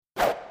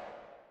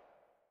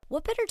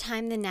What better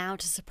time than now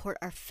to support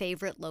our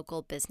favorite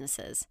local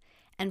businesses?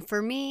 And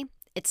for me,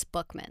 it's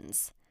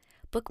Bookman's.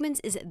 Bookman's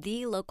is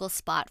the local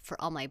spot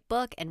for all my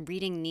book and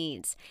reading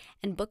needs,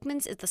 and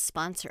Bookman's is the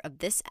sponsor of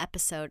this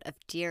episode of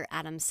Dear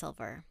Adam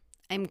Silver.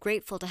 I am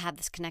grateful to have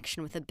this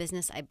connection with a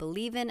business I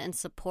believe in and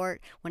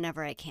support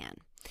whenever I can.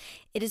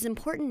 It is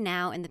important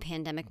now in the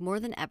pandemic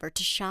more than ever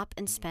to shop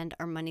and spend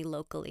our money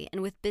locally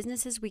and with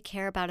businesses we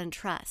care about and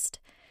trust.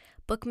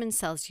 Bookman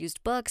sells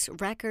used books,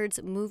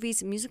 records,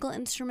 movies, musical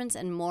instruments,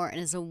 and more, and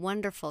is a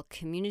wonderful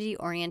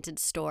community-oriented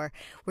store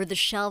where the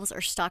shelves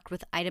are stocked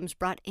with items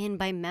brought in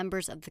by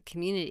members of the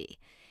community.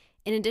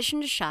 In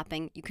addition to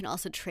shopping, you can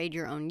also trade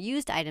your own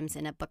used items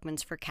in at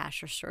Bookman's for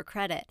cash or store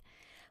credit.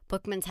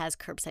 Bookman's has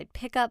curbside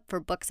pickup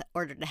for books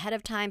ordered ahead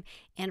of time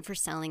and for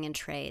selling in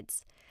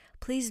trades.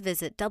 Please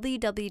visit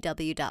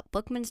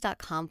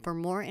www.bookmans.com for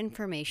more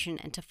information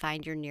and to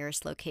find your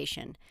nearest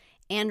location.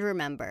 And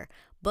remember,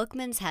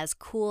 Bookman's has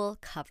cool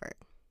covered.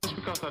 Just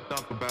because I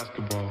dunk a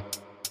basketball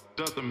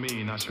doesn't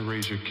mean I should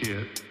raise your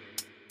kid.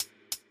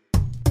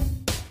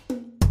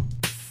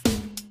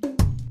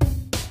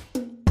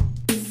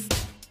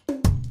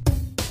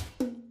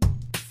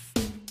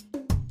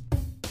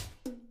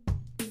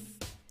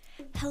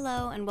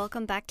 Hello, and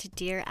welcome back to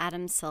Dear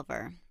Adam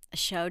Silver, a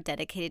show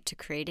dedicated to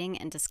creating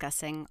and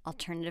discussing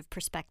alternative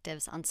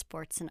perspectives on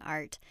sports and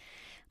art.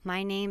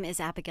 My name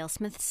is Abigail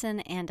Smithson,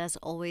 and as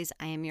always,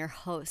 I am your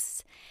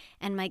host.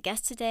 And my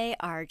guests today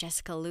are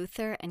Jessica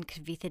Luther and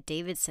Kavitha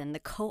Davidson, the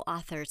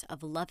co-authors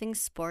of Loving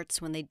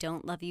Sports When They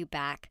Don't Love You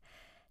Back,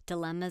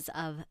 Dilemmas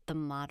of the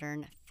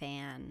Modern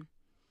Fan.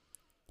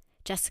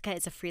 Jessica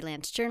is a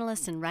freelance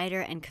journalist and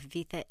writer, and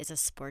Kavitha is a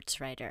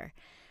sports writer.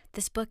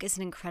 This book is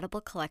an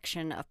incredible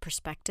collection of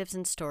perspectives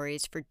and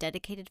stories for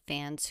dedicated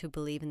fans who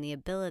believe in the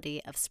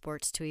ability of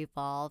sports to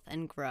evolve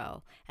and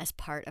grow as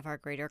part of our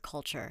greater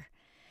culture.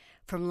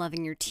 From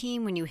loving your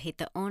team when you hate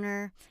the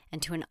owner,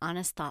 and to an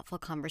honest, thoughtful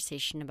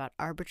conversation about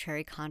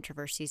arbitrary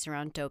controversies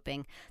around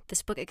doping,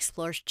 this book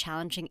explores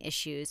challenging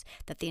issues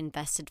that the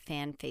invested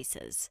fan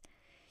faces.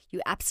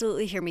 You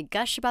absolutely hear me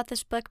gush about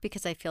this book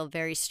because I feel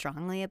very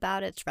strongly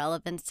about its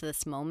relevance to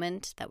this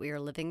moment that we are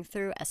living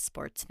through as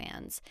sports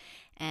fans.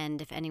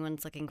 And if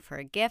anyone's looking for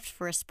a gift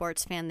for a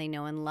sports fan they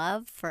know and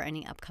love for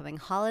any upcoming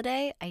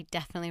holiday, I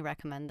definitely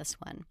recommend this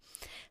one.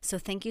 So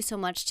thank you so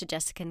much to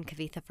Jessica and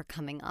Kavitha for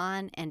coming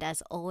on. And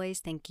as always,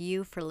 thank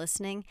you for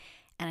listening.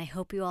 And I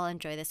hope you all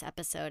enjoy this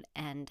episode,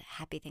 and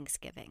happy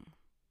Thanksgiving.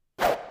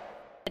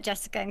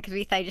 Jessica and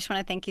Kavitha, I just want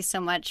to thank you so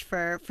much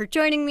for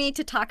joining me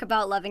to talk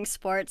about Loving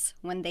Sports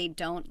When They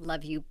Don't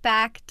Love You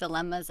Back,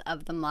 Dilemmas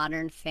of the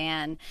Modern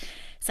Fan.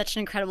 Such an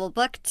incredible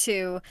book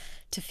to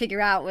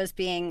figure out was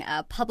being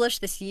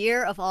published this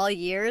year of all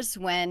years,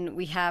 when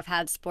we have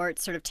had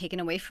sports sort of taken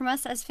away from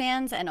us as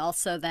fans and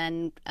also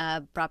then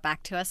brought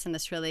back to us in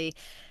this really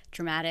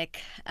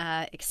dramatic,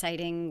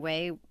 exciting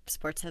way.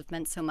 Sports have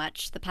meant so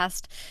much the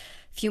past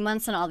few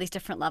months on all these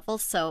different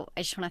levels. So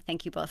I just want to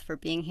thank you both for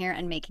being here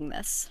and making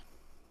this.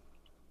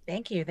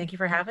 Thank you. Thank you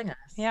for having us.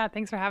 Yeah,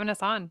 thanks for having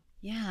us on.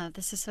 Yeah,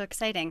 this is so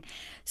exciting.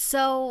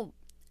 So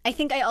I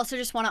think I also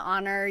just want to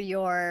honor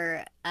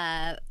your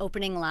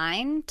opening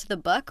line to the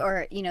book,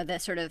 or, the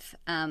sort of,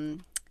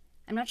 I'm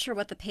not sure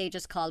what the page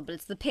is called, but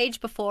it's the page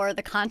before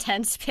the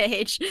contents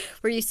page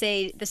where you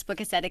say this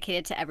book is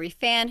dedicated to every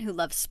fan who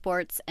loves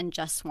sports and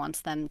just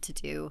wants them to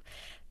do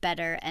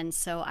better. And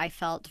so I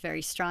felt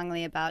very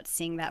strongly about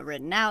seeing that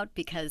written out,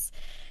 because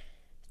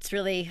it's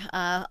really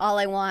all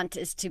I want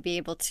is to be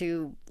able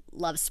to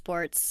love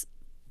sports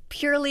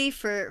purely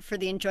for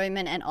the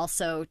enjoyment, and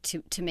also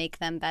to make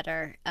them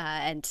better,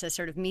 and to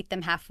sort of meet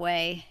them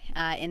halfway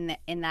in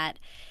that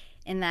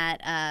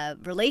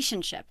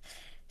relationship.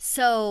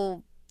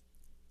 So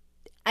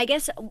I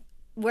guess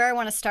where I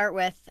want to start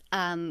with,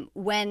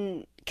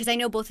 because I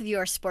know both of you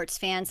are sports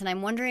fans, and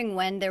I'm wondering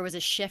when there was a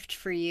shift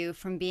for you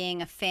from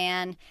being a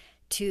fan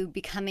to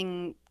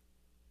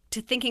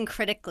thinking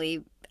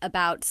critically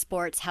about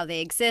sports, how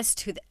they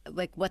exist,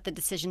 what the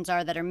decisions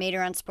are that are made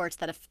around sports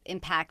that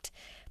impact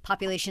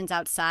populations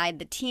outside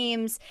the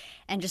teams,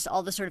 and just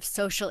all the sort of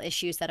social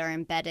issues that are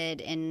embedded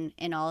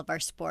in all of our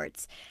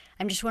sports.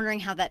 I'm just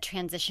wondering how that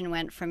transition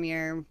went from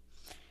your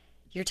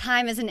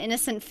time as an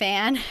innocent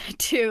fan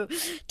to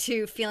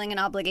feeling an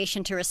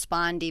obligation to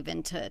respond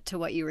even to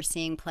what you were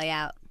seeing play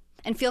out.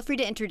 And feel free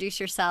to introduce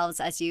yourselves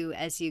as you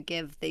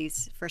give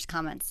these first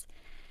comments.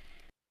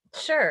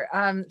 Sure.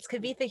 It's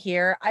Kavitha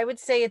here. I would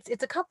say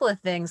it's a couple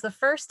of things. The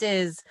first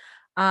is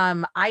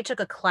I took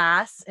a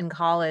class in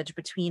college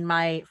between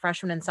my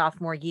freshman and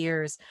sophomore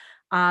years.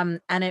 And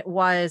it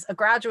was a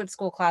graduate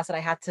school class that I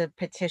had to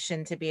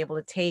petition to be able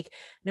to take.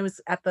 And it was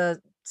at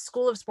the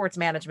School of Sports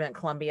Management at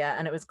Columbia,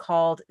 and it was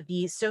called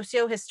The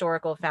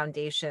Socio-Historical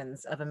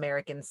Foundations of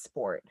American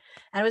Sport.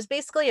 And it was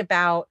basically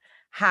about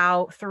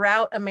how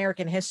throughout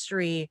American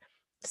history,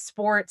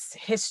 sports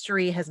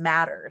history has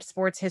mattered.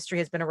 Sports history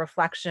has been a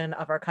reflection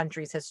of our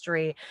country's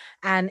history.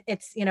 And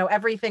it's,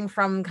 everything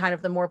from kind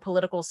of the more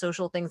political,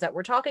 social things that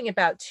we're talking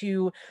about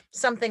to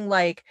something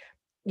like,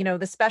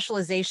 the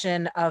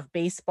specialization of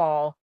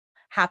baseball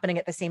happening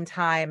at the same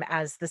time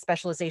as the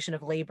specialization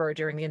of labor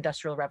during the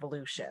Industrial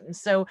Revolution.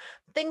 So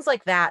things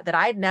like that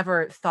I'd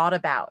never thought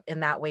about in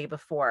that way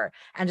before,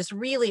 and just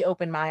really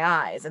opened my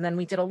eyes. And then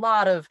we did a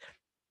lot of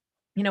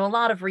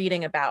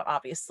reading about,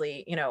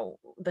 obviously,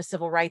 the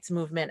civil rights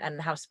movement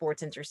and how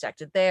sports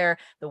intersected there,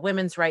 the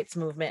women's rights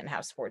movement and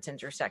how sports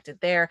intersected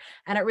there.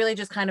 And it really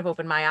just kind of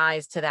opened my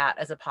eyes to that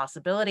as a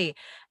possibility.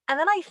 And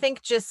then I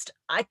think just,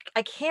 I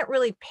can't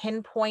really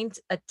pinpoint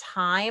a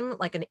time,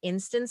 like an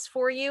instance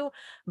for you,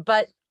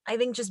 but I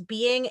think just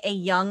being a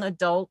young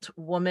adult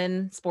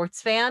woman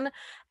sports fan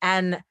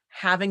and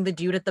having the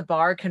dude at the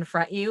bar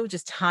confront you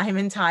just time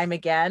and time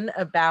again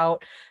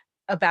about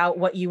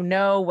what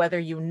whether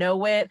you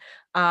know it,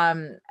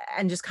 um,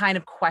 and just kind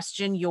of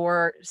question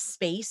your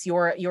space,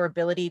 your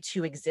ability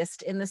to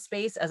exist in the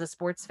space as a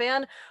sports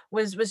fan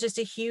was just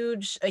a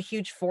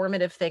huge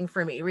formative thing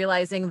for me.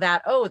 Realizing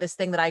that, oh, this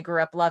thing that I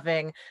grew up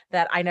loving,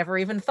 that I never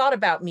even thought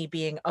about me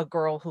being a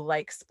girl who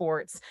likes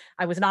sports.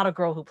 I was not a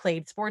girl who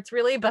played sports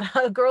really, but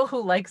a girl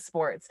who likes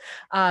sports,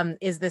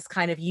 is this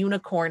kind of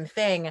unicorn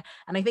thing.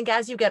 And I think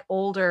as you get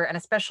older, and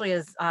especially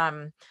as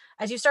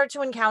you start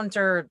to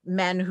encounter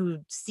men who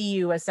see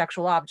you as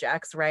sexual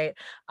objects, right?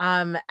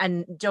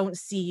 And don't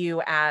see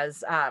you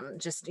as,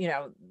 just,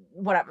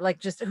 whatever, like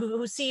just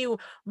who see you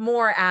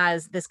more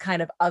as this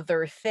kind of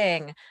other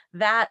thing.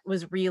 That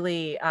was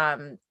really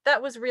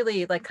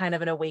like kind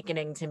of an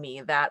awakening to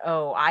me, that,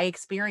 oh, I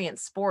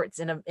experience sports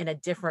in a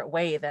different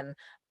way than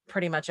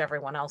pretty much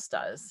everyone else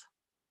does.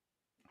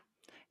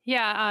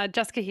 Yeah,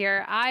 Jessica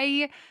here.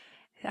 I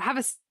have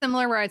a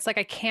similar where it's like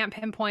I can't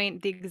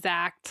pinpoint the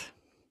exact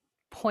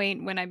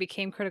point when I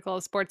became critical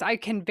of sports. I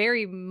can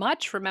very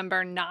much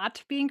remember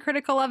not being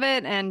critical of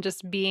it and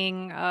just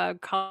being a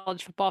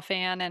college football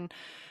fan and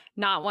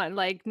not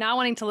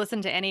wanting to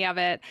listen to any of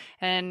it,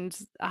 and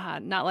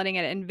not letting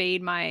it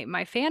invade my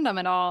fandom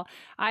at all.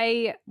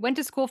 I went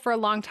to school for a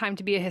long time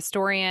to be a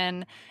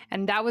historian,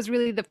 and that was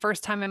really the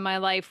first time in my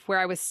life where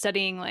I was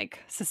studying like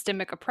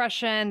systemic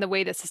oppression, the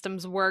way that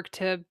systems work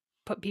to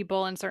put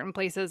people in certain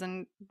places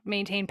and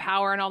maintain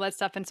power and all that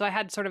stuff. And so I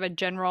had sort of a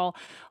general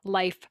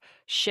life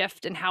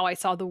shift in how I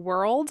saw the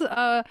world,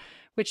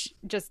 which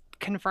just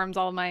confirms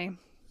all of my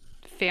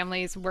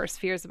family's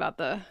worst fears about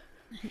the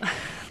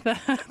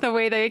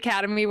way the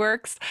academy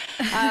works.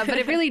 But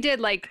it really did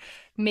like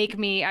make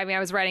me, I mean, I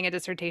was writing a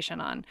dissertation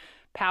on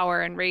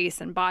power and race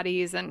and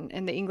bodies and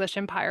the English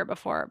Empire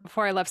before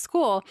I left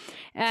school.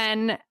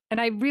 And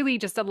I really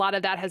just, a lot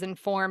of that has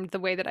informed the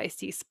way that I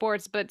see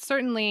sports, but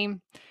certainly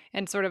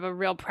in sort of a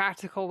real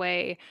practical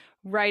way,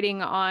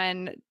 writing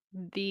on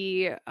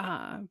the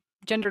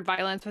gendered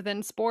violence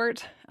within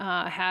sport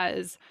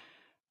has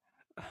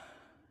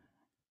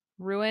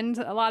ruined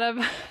a lot of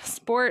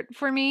sport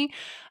for me.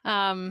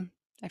 I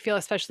feel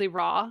especially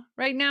raw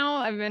right now.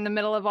 I'm in the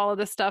middle of all of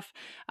this stuff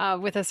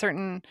with a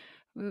certain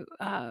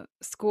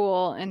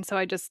school. And so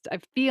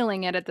I'm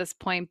feeling it at this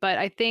point. But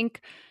I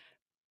think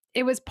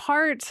it was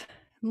part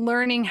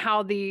learning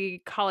how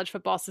the college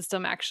football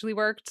system actually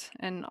worked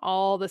and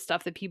all the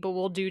stuff that people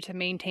will do to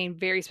maintain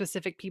very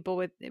specific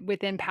people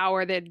within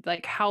power, that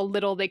like how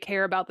little they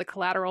care about the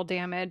collateral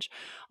damage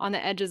on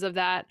the edges of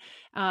that,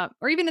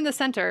 or even in the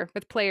center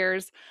with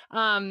players.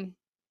 And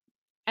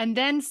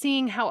then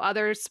seeing how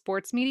other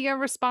sports media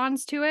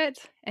responds to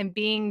it and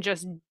being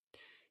just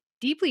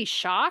deeply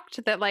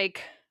shocked that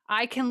like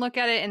I can look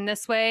at it in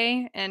this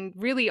way, and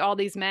really all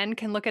these men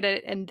can look at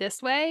it in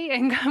this way,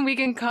 and we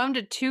can come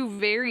to two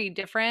very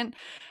different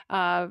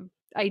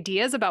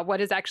ideas about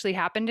what has actually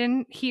happened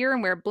in here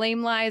and where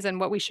blame lies and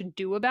what we should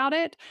do about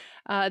it.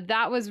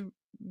 That was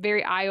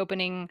very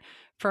eye-opening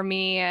for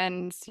me.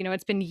 And,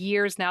 it's been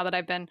years now that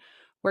I've been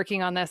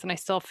working on this, and I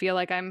still feel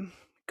like I'm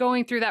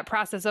going through that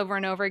process over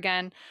and over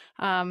again.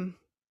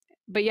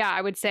 But yeah,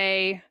 I would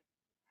say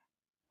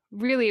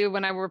really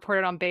when I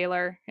reported on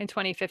Baylor in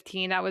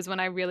 2015, that was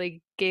when I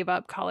really gave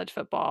up college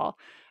football.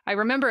 I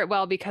remember it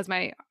well because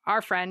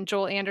our friend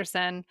Joel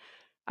Anderson,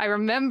 I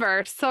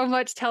remember so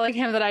much telling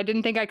him that I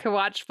didn't think I could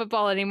watch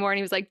football anymore. And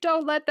he was like,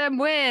 don't let them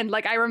win.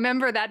 Like, I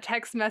remember that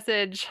text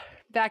message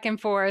back and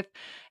forth.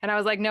 And I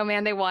was like, no,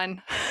 man, they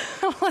won.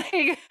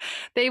 Like,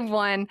 they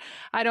won.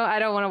 I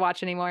don't want to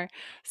watch anymore.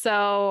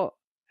 So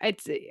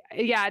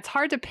it's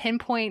hard to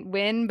pinpoint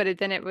when, but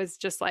then it was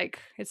just like,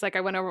 it's like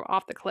I went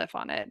off the cliff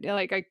on it.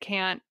 Like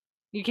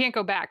you can't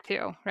go back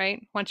to,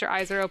 right? Once your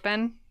eyes are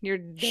open, there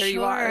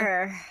you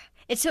are.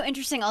 It's so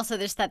interesting also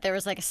this that there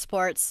was like a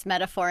sports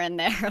metaphor in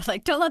there,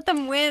 like don't let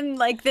them win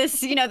like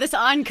this, this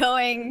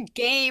ongoing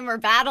game or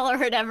battle or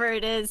whatever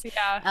it is.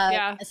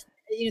 Yeah.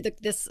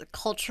 This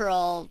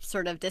cultural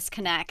sort of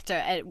disconnect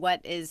at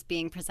what is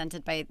being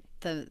presented by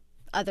the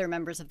other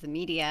members of the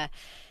media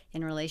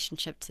in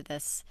relationship to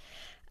this,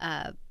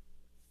 the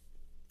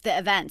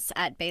events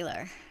at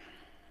Baylor.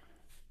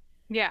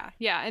 Yeah.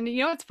 And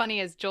what's funny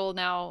is Joel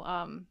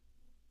now,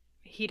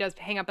 he does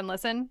Hang Up and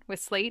Listen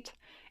with Slate.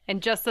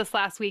 And just this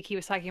last week, he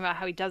was talking about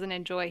how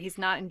he's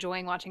not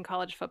enjoying watching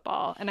college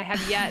football. And I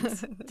have yet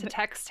to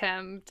text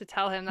him to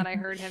tell him that I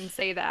heard him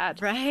say that.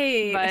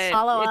 Right. But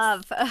Follow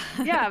up.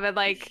 Yeah, but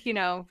like,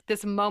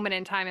 this moment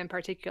in time in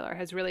particular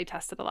has really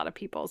tested a lot of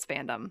people's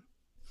fandom.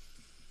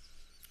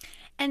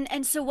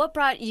 And so what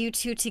brought you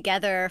two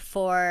together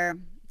for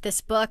this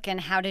book, and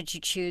how did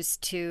you choose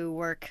to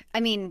work? I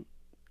mean,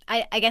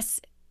 I guess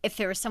if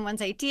there was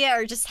someone's idea,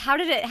 or just how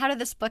did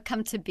this book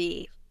come to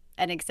be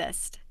and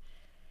exist?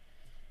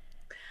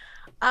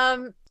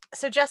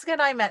 So Jessica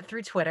and I met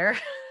through Twitter.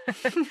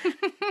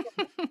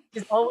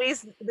 Is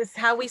always this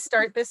how we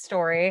start this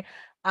story.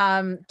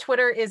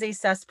 Twitter is a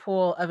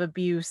cesspool of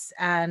abuse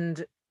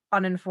and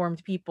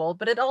uninformed people,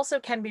 but it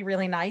also can be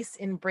really nice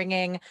in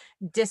bringing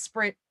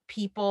disparate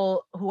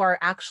people who are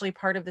actually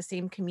part of the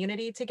same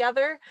community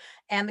together.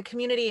 And the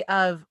community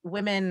of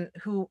women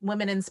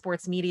in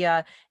sports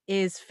media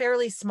is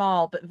fairly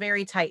small but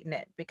very tight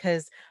knit,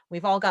 because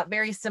we've all got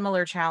very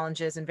similar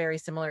challenges and very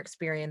similar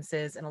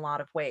experiences in a lot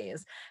of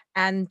ways.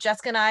 And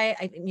Jessica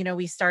and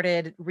we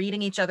started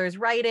reading each other's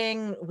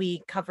writing.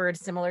 We covered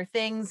similar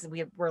things.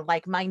 We were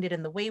like-minded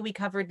in the way we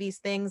covered these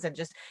things, and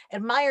just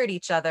admired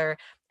each other,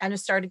 and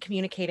just started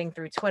communicating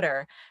through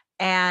Twitter.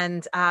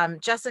 And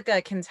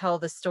Jessica can tell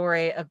the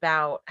story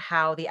about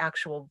how the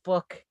actual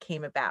book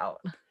came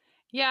about.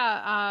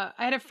 Yeah,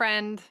 I had a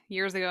friend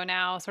years ago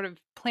now sort of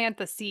plant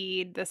the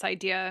seed, this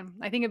idea.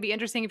 I think it'd be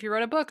interesting if you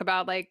wrote a book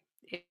about like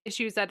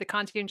issues that the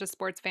conscientious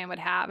sports fan would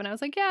have. And I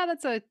was like, yeah,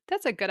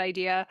 that's a good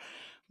idea.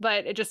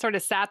 But it just sort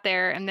of sat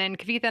there. And then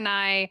Kavitha and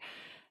I,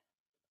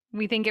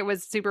 we think it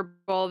was Super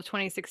Bowl of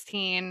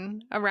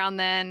 2016. Around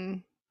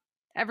then,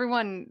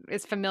 everyone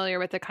is familiar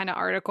with the kind of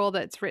article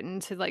that's written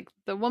to like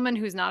the woman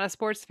who's not a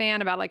sports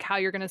fan about like how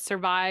you're going to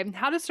survive,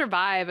 how to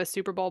survive a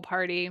Super Bowl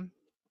party,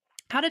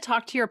 how to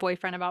talk to your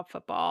boyfriend about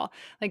football,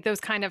 like those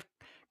kind of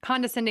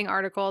condescending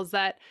articles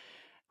that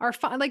are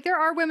fun. Like there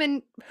are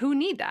women who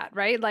need that,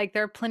 right? Like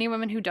there are plenty of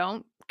women who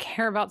don't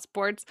care about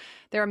sports.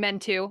 There are men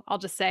too, I'll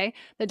just say,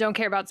 that don't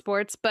care about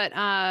sports. But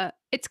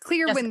it's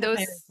clear Jessica's when those,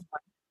 married to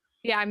one.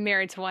 yeah, I'm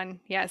married to one.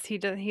 Yes, he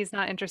does. He's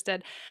not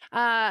interested.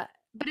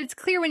 But it's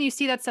clear when you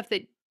see that stuff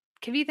that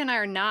Kavitha and I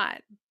are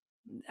not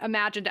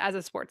imagined as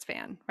a sports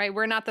fan, right?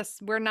 We're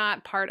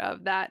not part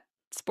of that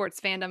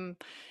sports fandom,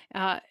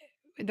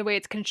 the way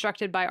it's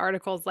constructed by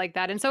articles like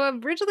that. And so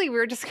originally we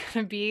were just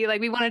going to be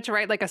like, we wanted to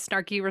write like a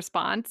snarky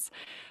response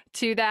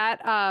to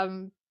that,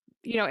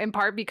 in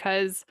part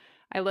because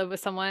I live with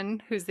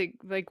someone who's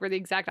we're the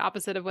exact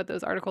opposite of what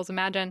those articles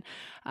imagine.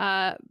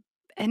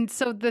 And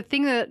so the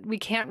thing that we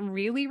can't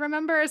really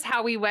remember is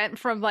how we went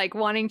from like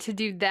wanting to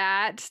do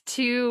that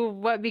to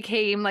what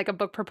became like a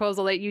book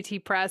proposal at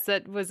UT Press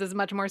that was as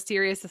much more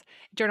serious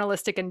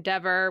journalistic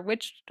endeavor,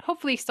 which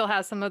hopefully still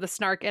has some of the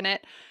snark in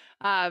it.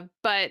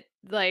 But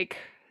like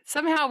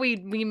somehow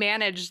we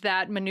managed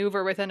that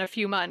maneuver within a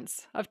few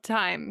months of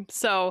time.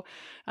 So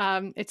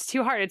it's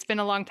too hard. It's been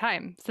a long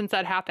time since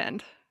that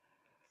happened.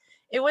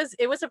 It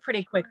was a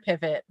pretty quick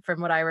pivot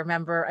from what I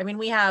remember. I mean,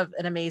 we have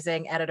an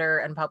amazing editor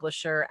and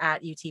publisher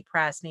at UT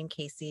Press named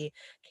Casey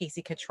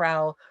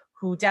Cottrell,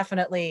 who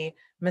definitely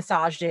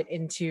massaged it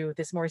into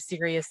this more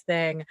serious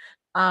thing.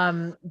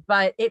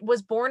 But it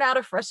was born out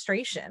of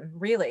frustration,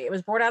 really. It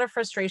was born out of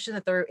frustration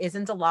that there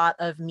isn't a lot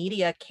of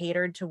media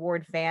catered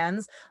toward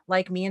fans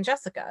like me and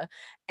Jessica.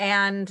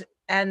 And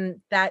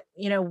that,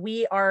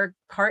 we are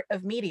part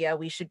of media.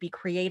 We should be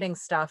creating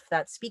stuff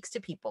that speaks to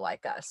people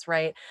like us,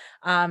 right?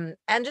 And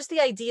just the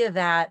idea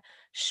that,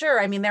 sure,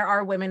 I mean, there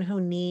are women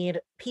who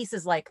need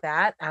pieces like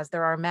that, as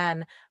there are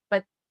men,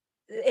 but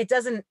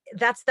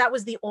that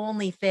was the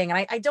only thing.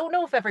 And I don't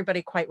know if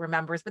everybody quite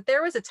remembers, but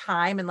there was a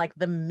time in like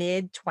the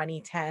mid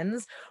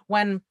 2010s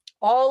when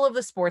all of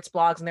the sports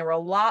blogs, and there were a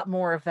lot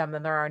more of them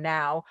than there are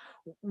now,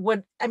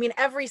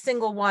 every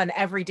single one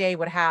every day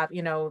would have,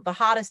 the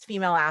hottest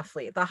female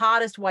athlete, the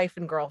hottest wives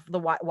and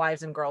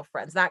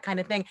girlfriends, that kind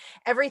of thing.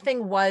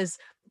 Everything was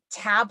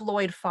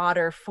tabloid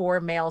fodder for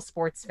male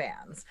sports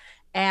fans.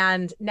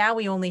 And now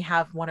we only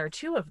have one or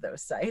two of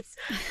those sites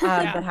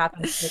that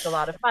happen to make a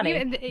lot of money.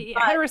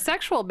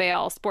 Heterosexual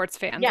male sports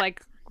fans,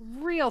 like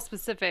real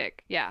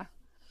specific. Yeah.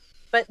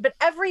 But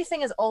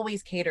everything is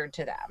always catered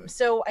to them.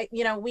 So,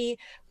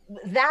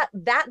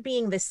 that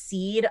being the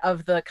seed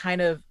of the kind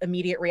of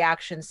immediate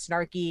reaction,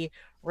 snarky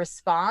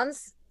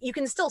response, you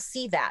can still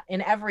see that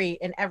in every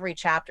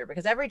chapter,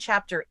 because every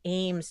chapter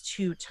aims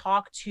to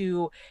talk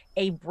to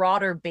a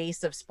broader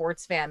base of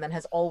sports fan than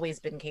has always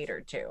been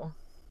catered to.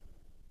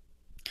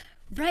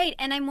 Right.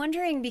 And I'm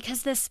wondering,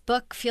 because this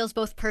book feels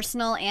both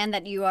personal and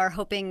that you are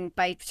hoping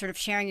by sort of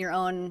sharing your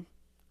own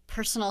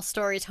personal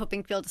stories,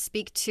 hoping to be able to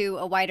speak to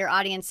a wider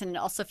audience. And it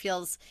also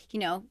feels,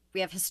 we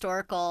have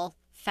historical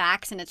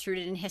facts and it's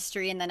rooted in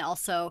history. And then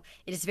also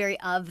it is very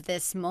of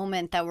this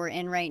moment that we're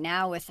in right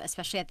now, with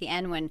especially at the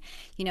end when,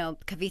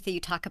 Kavitha, you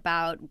talk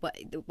about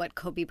what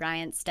Kobe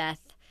Bryant's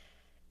death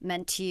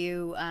meant to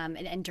you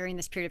and during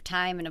this period of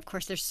time. And of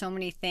course, there's so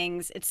many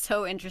things. It's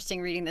so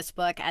interesting reading this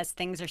book as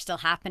things are still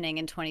happening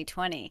in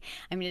 2020.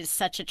 I mean, it's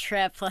such a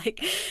trip,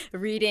 like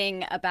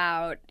reading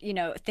about,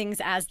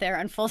 things as they're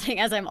unfolding,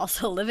 as I'm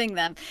also living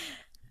them.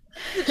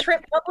 The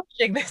trip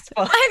publishing this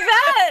book.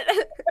 I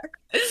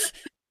bet.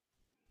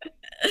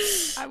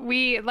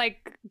 We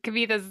like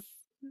Kavitha's.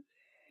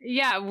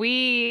 Yeah,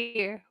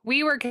 we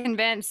were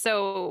convinced.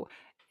 So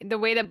the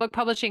way that book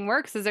publishing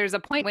works is there's a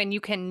point when you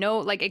can know,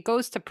 like, it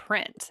goes to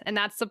print, and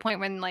that's the point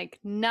when like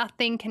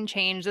nothing can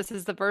change. This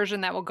is the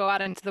version that will go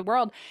out into the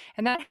world,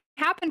 and that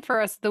happened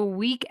for us the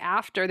week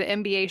after the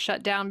NBA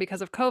shut down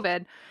because of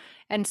COVID.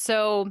 And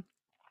so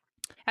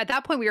at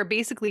that point we were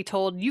basically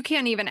told you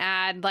can't even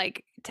add,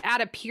 like, to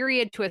add a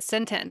period to a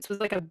sentence was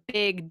like a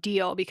big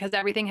deal because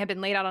everything had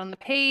been laid out on the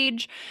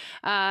page.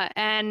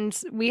 And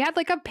we had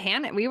like a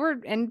panic. We were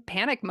in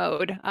panic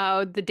mode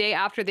the day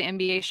after the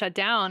NBA shut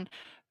down,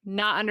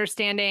 not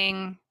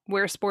understanding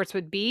where sports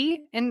would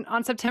be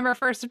on September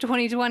 1st of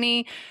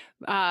 2020.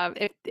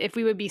 If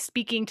we would be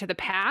speaking to the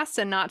past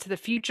and not to the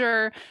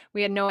future.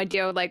 We had no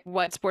idea like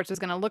what sports was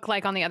going to look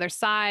like on the other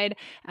side.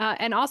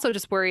 And also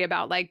just worry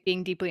about like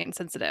being deeply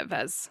insensitive,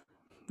 as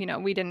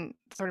we didn't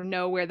sort of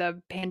know where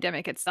the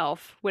pandemic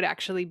itself would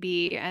actually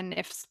be. And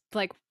if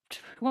like,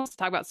 who wants to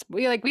talk about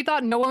we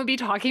thought no one would be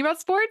talking about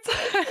sports,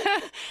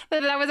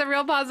 that was a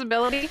real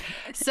possibility.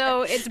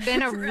 So it's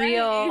been a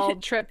real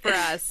trip for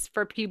us,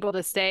 for people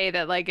to say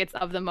that like it's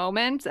of the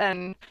moment.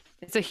 And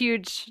it's a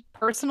huge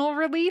personal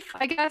relief,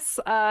 I guess,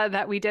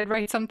 that we did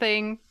write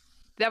something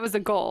that was a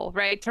goal,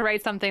 right? To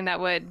write something that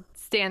would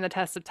stand the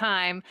test of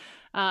time.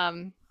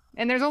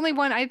 And there's only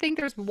one, I think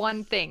there's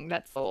one thing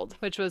that sold,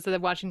 which was the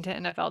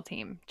Washington NFL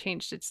team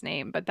changed its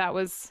name, but that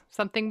was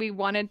something we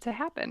wanted to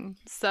happen.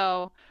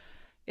 So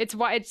it's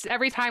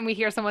every time we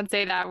hear someone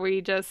say that,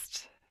 we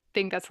just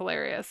think that's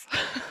hilarious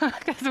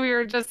because we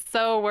were just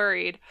so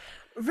worried.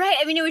 Right.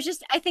 I mean,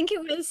 I think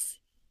it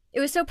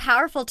was so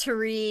powerful to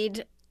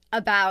read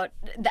about,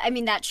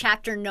 that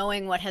chapter,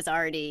 knowing what has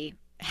already,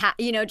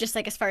 just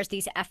like as far as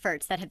these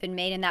efforts that have been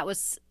made. And that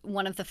was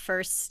one of the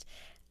first,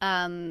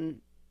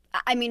 I'm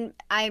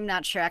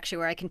not sure actually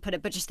where I can put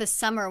it, but just this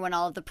summer when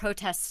all of the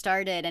protests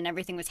started and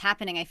everything was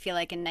happening, I feel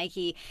like in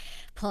Nike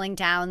pulling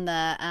down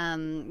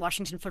the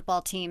Washington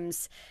football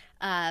team's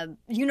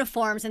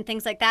uniforms and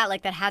things like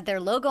that had their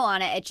logo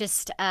on it. It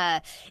just,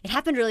 it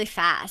happened really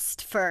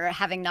fast for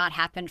having not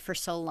happened for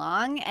so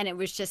long. And it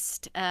was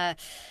just,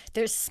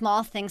 there's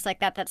small things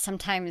like that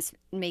sometimes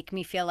make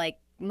me feel like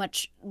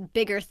much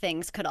bigger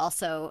things could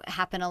also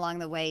happen along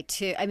the way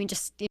too. I mean,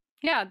 just,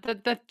 yeah,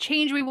 the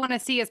change we want to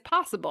see is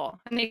possible,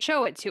 and they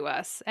show it to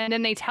us, and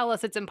then they tell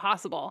us it's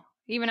impossible,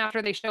 even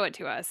after they show it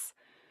to us.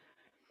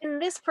 In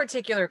this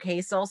particular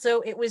case,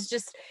 also, it was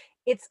just,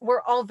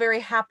 we're all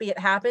very happy it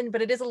happened,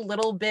 but it is a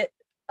little bit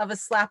of a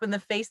slap in the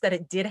face that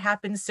it did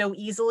happen so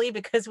easily,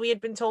 because we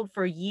had been told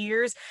for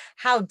years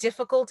how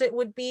difficult it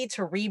would be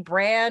to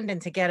rebrand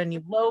and to get a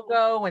new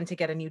logo and to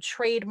get a new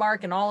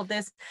trademark and all of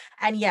this.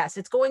 And yes,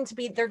 they're going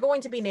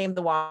to be named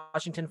the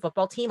Washington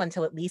football team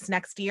until at least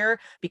next year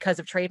because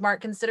of trademark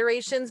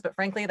considerations. But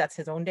frankly, that's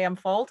his own damn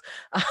fault.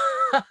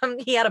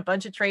 He had a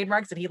bunch of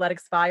trademarks that he let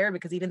expire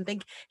because he didn't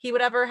think he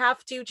would ever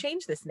have to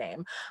change this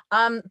name.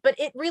 But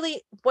it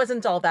really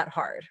wasn't all that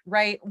hard,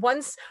 right?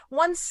 Once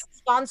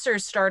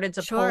sponsors started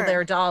to pull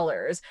their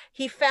dollars,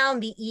 he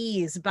found the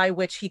ease by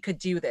which he could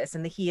do this,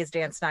 and he is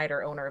Dan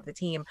Snyder, owner of the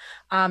team,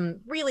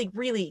 really,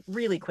 really,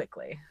 really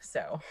quickly.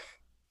 So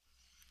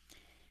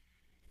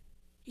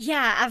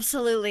yeah,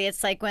 absolutely.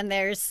 It's like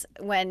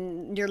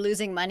when you're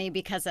losing money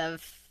because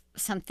of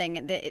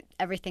something,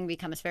 everything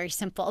becomes very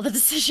simple. The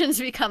decisions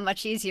become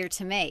much easier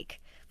to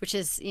make, which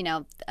is,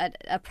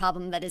 a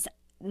problem that is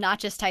not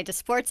just tied to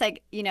sports,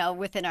 like,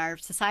 within our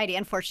society,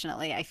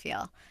 unfortunately, I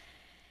feel.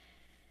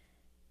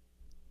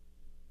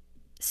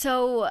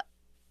 So,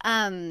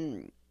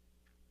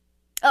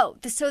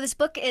 this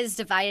book is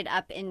divided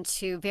up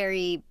into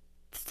very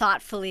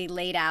thoughtfully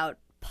laid out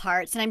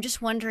parts, and I'm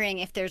just wondering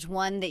if there's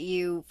one that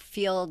each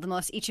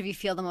of you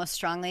feel the most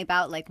strongly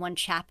about, like one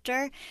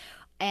chapter,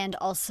 and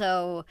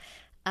also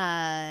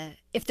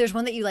if there's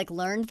one that you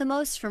learned the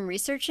most from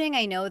researching.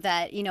 I know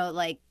that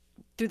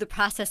through the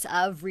process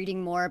of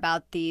reading more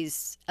about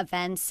these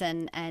events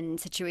and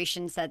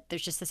situations, that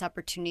there's just this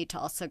opportunity to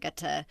also get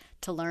to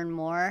learn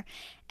more.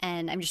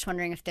 And I'm just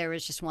wondering if there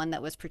was just one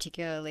that was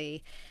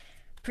particularly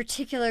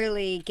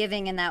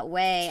giving in that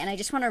way. And I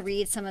just want to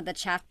read some of the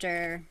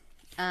chapters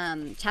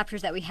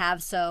that we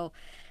have. So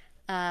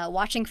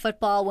watching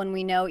football when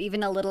we know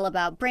even a little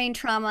about brain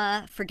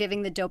trauma,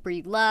 forgiving the doper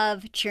you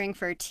love, cheering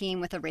for a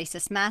team with a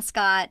racist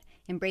mascot,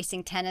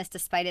 embracing tennis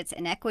despite its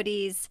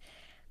inequities,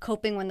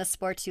 coping when the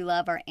sports you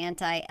love are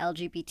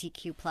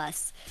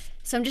anti-LGBTQ+.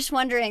 So I'm just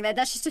wondering,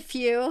 that's just a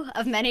few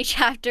of many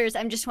chapters.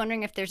 I'm just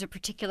wondering if there's a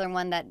particular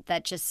one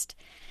that just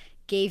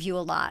gave you a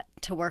lot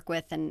to work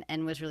with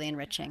and was really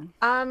enriching.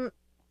 One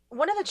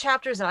of the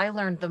chapters that I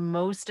learned the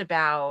most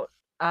about,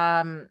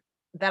 that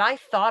I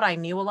thought I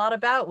knew a lot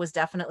about, was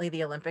definitely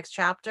the Olympics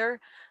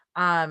chapter.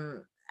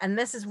 and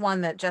this is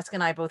one that Jessica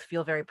and I both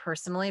feel very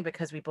personally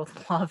because we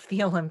both love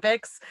the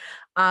Olympics.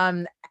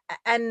 Um,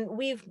 and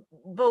we've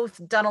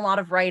both done a lot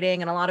of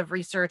writing and a lot of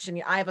research.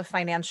 And I have a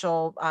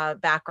financial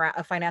background,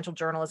 a financial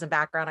journalism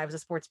background. I was a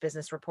sports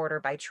business reporter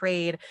by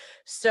trade.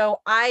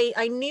 So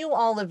I knew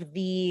all of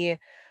the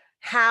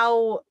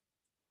how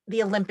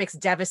the Olympics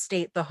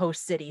devastate the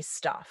host city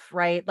stuff,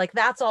 right? Like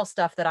that's all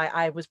stuff that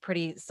I was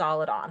pretty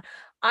solid on.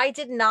 I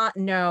did not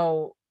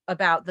know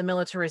about the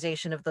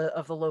militarization of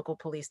the local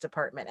police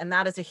department. And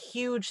that is a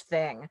huge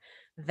thing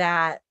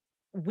that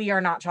we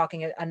are not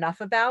talking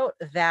enough about,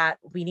 that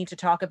we need to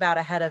talk about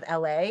ahead of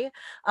LA.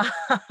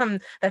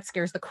 That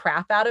scares the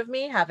crap out of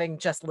me, having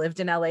just lived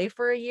in LA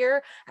for a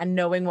year and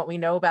knowing what we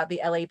know about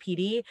the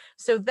LAPD.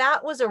 So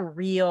that was a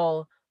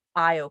real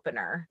eye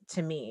opener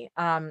to me.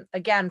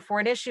 Again, for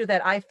an issue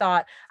that I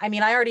thought, I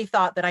mean, I already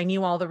thought that I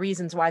knew all the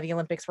reasons why the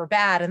Olympics were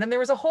bad. And then there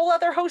was a whole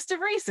other host of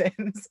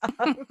reasons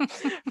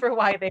for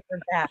why they were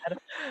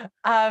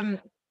bad.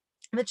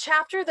 The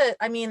chapter that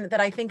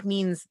I think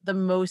means the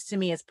most to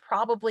me is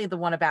probably the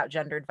one about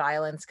gendered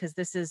violence, because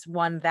this is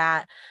one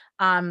that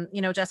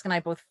Jessica and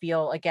I both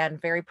feel, again,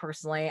 very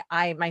personally.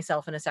 I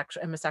myself am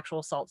a sexual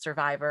assault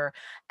survivor,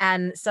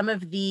 and some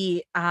of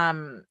the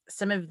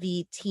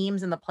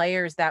teams and the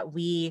players that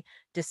we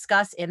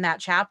discuss in that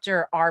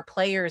chapter are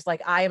players.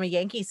 Like, I am a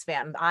Yankees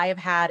fan. I have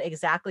had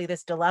exactly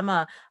this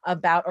dilemma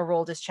about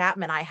Aroldis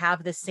Chapman. I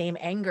have the same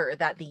anger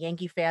that the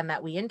Yankee fan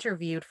that we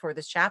interviewed for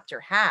this chapter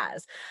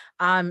has.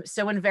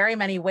 So in very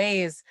many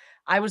ways,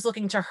 I was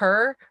looking to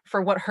her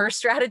for what her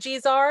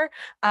strategies are,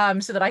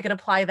 so that I could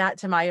apply that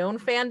to my own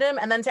fandom,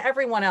 and then to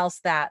everyone else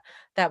that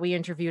we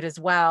interviewed as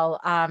well,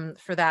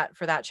 for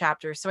that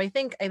chapter. So I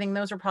think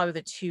those are probably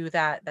the two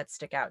that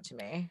stick out to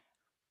me.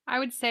 I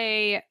would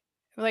say,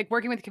 like,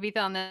 working with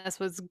Kavitha on this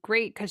was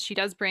great because she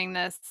does bring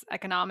this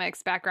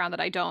economics background that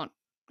I don't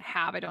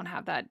have. I don't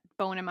have that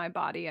bone in my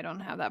body. I don't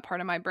have that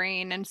part of my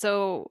brain. And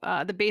so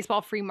the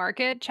baseball free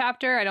market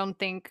chapter,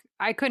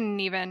 I couldn't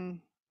even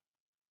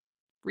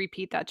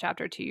repeat that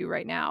chapter to you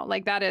right now.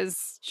 Like, that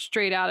is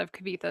straight out of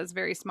Kavitha's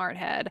very smart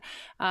head.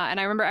 And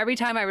I remember every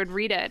time I would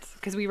read it,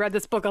 because we read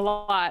this book a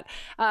lot,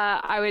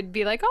 I would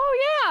be like,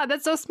 oh yeah,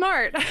 that's so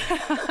smart.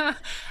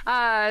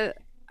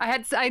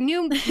 I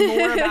knew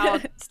more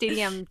about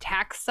stadium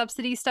tax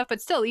subsidy stuff,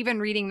 but still, even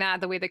reading that,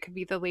 the way that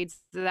Kavitha lays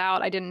it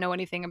out, I didn't know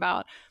anything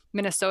about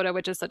Minnesota,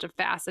 which is such a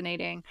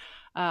fascinating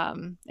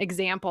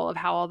example of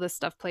how all this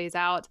stuff plays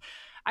out.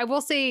 I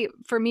will say,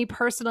 for me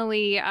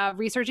personally,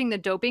 researching the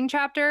doping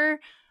chapter,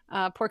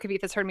 poor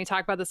Kavitha's heard me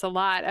talk about this a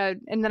lot.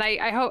 And then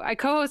I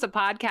co-host a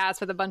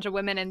podcast with a bunch of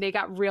women, and they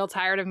got real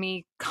tired of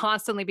me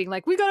constantly being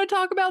like, we got to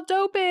talk about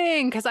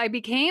doping, because I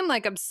became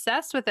like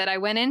obsessed with it. I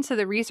went into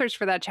the research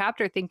for that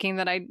chapter thinking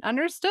that I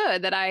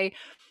understood that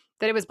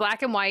it was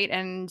black and white,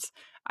 and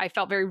I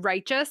felt very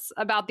righteous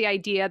about the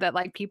idea that,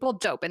 like, people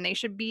dope and they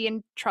should be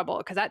in trouble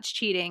because that's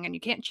cheating and you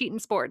can't cheat in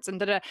sports and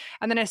da-da.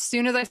 And then as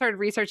soon as I started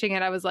researching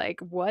it, I was like,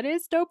 what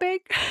is doping?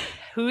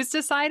 Who's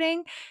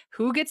deciding?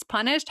 Who gets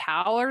punished?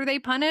 How are they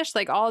punished?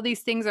 Like, all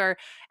these things are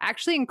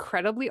actually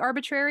incredibly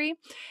arbitrary.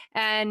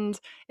 And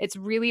it's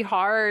really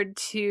hard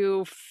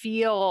to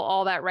feel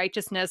all that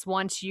righteousness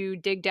once you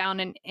dig down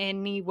in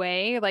any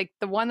way. Like,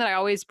 the one that I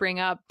always bring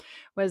up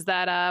was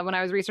that when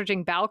I was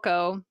researching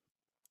Balco,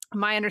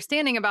 my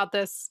understanding about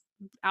this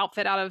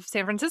outfit out of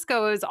San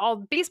Francisco is all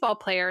baseball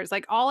players.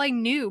 Like, all I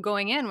knew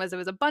going in was it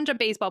was a bunch of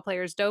baseball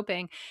players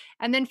doping,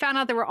 and then found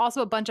out there were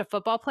also a bunch of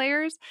football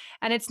players.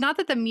 And it's not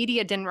that the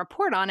media didn't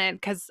report on it,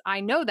 because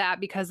I know that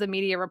because the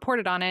media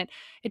reported on it.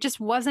 It just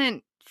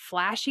wasn't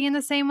flashy in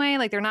the same way.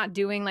 Like, they're not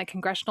doing like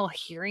congressional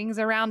hearings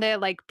around it.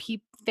 Like,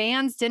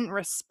 fans didn't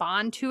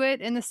respond to it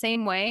in the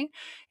same way.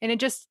 And it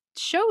just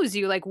shows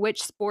you, like,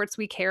 which sports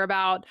we care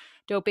about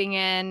doping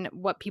in,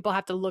 what people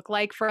have to look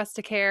like for us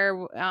to care.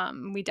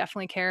 We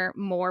definitely care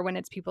more when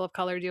it's people of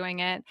color doing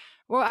it.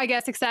 Well, I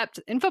guess, except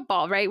in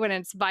football, right? When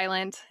it's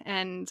violent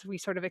and we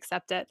sort of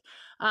accept it.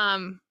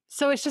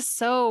 So it's just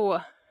so,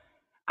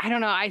 I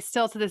don't know. I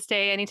still, to this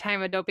day,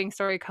 anytime a doping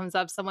story comes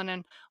up, one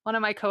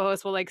of my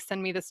co-hosts will like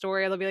send me the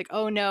story. They'll be like,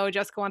 oh no,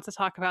 Jessica wants to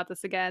talk about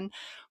this again.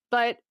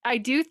 But I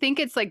do think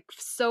it's like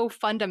so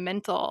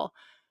fundamental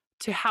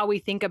to how we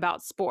think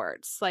about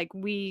sports. Like,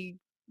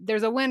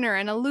 there's a winner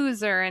and a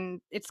loser, and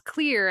it's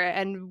clear.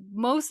 And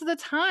most of the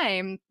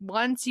time,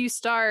 once you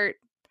start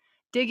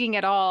digging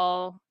at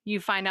all, you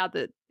find out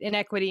that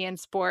inequity in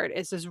sport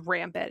is just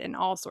rampant in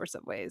all sorts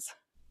of ways.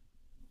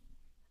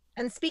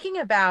 And speaking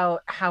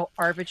about how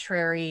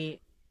arbitrary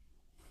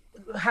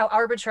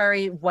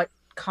what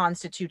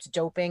constitutes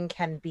doping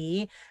can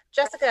be,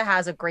 Jessica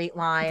has a great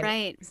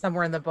line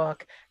somewhere in the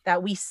book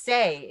that we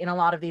say in a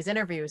lot of these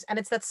interviews, and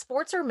it's that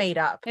sports are made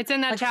up. It's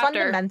in that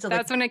chapter.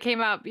 That's when it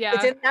came up. Yeah,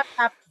 it's in that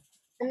chapter.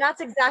 And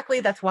that's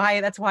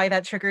why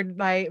that triggered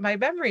my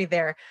memory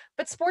there.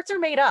 But sports are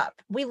made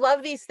up. We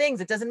love these things.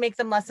 It doesn't make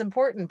them less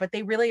important, but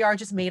they really are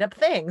just made up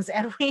things.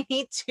 And we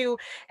need to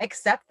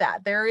accept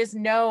that. There is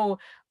no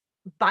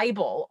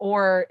Bible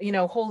or,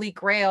 Holy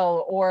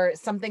Grail or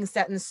something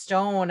set in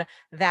stone,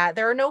 that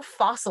there are no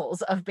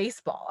fossils of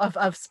baseball,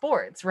 of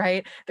sports,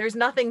 right? There's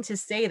nothing to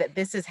say that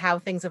this is how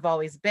things have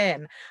always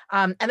been.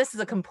 And this is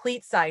a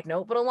complete side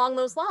note, but along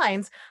those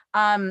lines,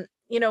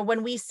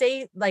 when we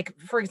say, like,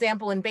 for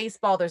example, in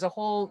baseball, there's a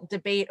whole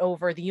debate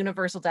over the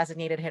universal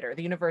designated hitter,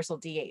 the universal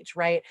DH,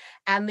 right?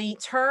 And the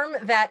term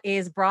that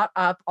is brought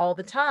up all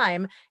the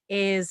time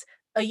is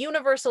a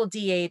universal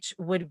DH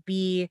would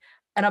be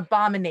an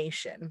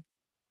abomination.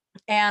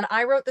 And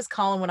I wrote this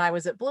column when I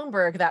was at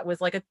Bloomberg that was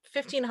like a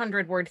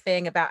 1,500 word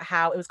thing about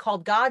how it was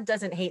called God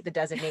Doesn't Hate the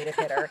Designated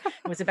Hitter.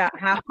 It was about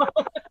how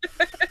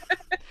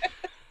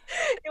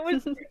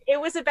it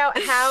was about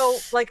how,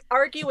 like,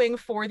 arguing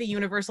for the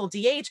universal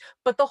DH,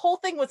 but the whole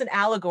thing was an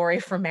allegory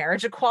for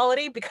marriage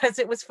equality because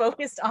it was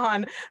focused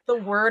on the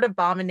word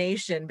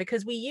abomination,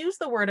 because we use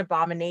the word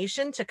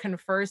abomination to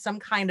confer some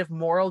kind of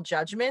moral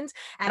judgment.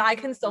 And I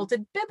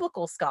consulted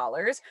biblical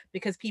scholars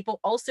because people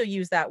also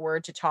use that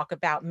word to talk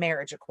about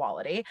marriage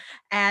equality.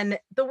 And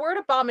the word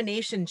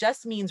abomination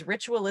just means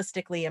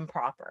ritualistically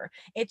improper.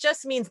 It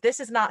just means this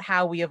is not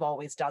how we have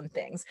always done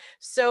things.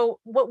 So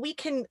what we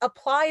can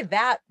apply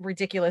that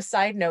ridiculous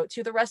side note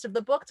to the rest of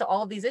the book, to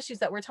all of these issues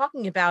that we're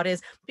talking about,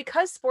 is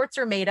because sports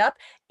are made up,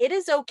 it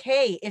is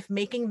okay if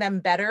making them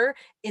better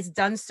is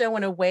done so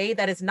in a way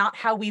that is not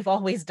how we've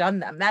always done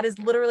them. That is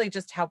literally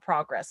just how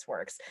progress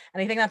works.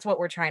 And I think that's what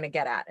we're trying to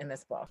get at in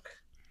this book.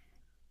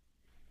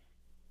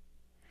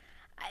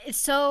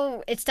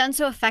 So it's done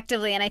so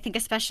effectively, and I think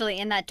especially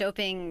in that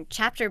doping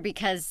chapter,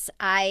 because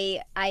I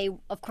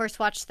of course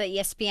watched the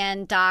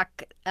ESPN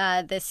doc,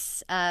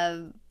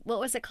 what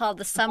was it called?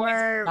 The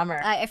Summer.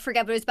 I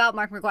forget, but it was about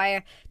Mark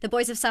McGwire. The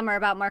Boys of Summer,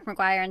 about Mark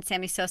McGwire and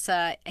Sammy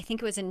Sosa. I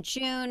think it was in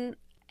June.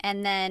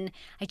 And then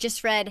I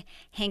just read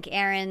Hank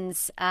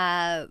Aaron's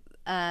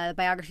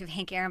biography of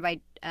Hank Aaron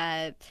by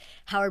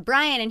Howard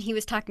Bryan, and he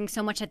was talking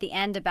so much at the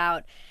end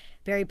about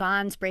Barry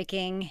Bonds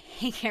breaking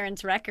Hank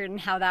Aaron's record and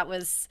how that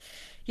was,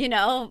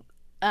 Hank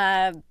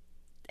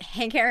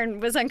Aaron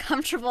was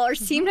uncomfortable or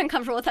seemed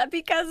uncomfortable with that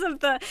because of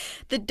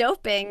the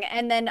doping.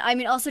 And then, I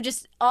mean, also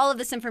just all of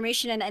this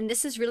information. And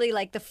this is really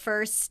like the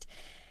first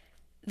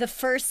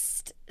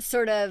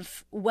sort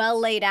of well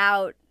laid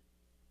out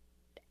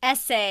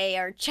essay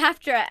or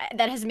chapter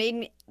that has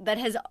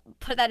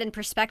put that in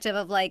perspective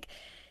of, like,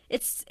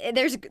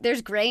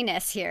 there's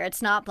grayness here.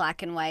 It's not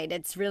black and white.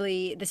 It's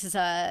really, this is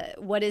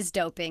what is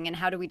doping and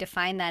how do we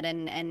define that,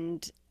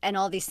 and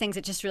all these things.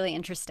 It's just really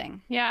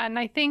interesting. Yeah, and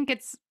I think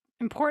it's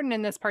important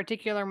in this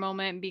particular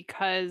moment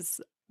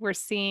because we're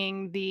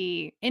seeing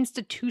the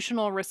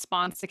institutional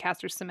response to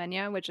Caster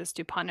Semenya, which is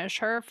to punish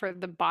her for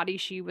the body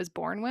she was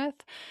born with.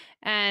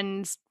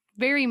 And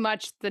very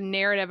much the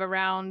narrative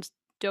around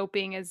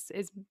doping is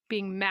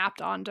being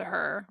mapped onto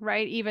her,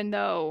 right? Even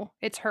though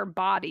it's her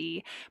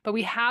body. But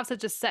we have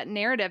such a set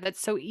narrative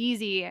that's so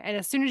easy. And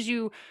as soon as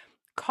you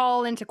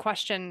call into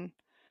question,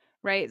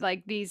 right,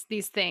 like these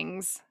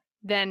things,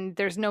 then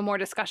there's no more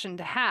discussion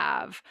to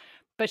have.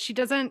 But she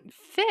doesn't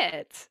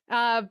fit.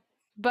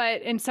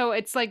 And so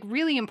it's like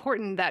really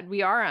important that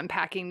we are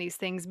unpacking these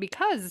things,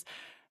 because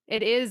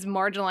it is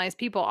marginalized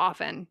people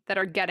often that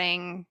are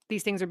getting,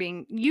 these things are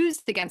being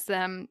used against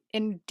them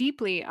in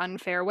deeply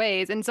unfair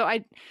ways. And so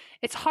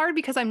it's hard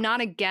because I'm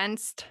not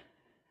against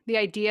the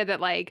idea that,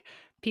 like,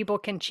 people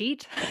can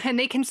cheat and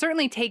they can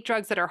certainly take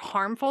drugs that are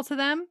harmful to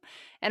them.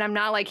 And I'm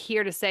not, like,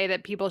 here to say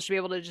that people should be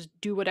able to just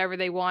do whatever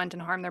they want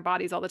and harm their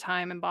bodies all the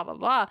time and blah, blah,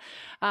 blah.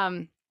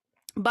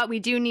 But we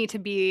do need to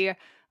be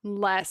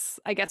less,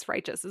 I guess,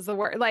 righteous is the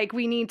word. Like,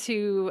 we need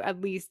to,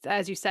 at least,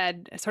 as you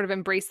said, sort of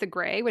embrace the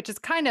gray, which is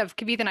kind of,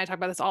 Kavitha and I talk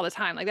about this all the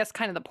time. Like, that's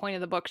kind of the point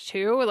of the book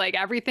too. Like,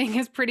 everything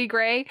is pretty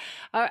gray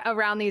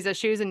around these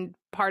issues, and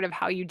part of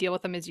how you deal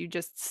with them is you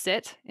just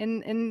sit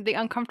in the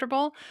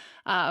uncomfortable.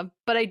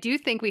 But I do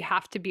think we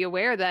have to be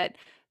aware that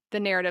the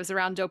narratives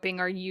around doping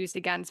are used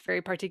against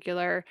very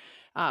particular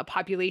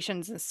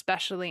populations,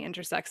 especially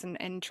intersex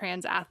and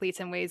trans athletes,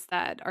 in ways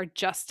that are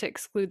just to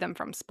exclude them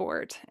from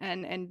sport.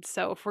 And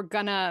so if we're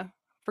gonna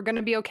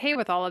be okay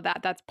with all of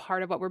that, that's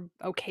part of what we're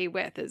okay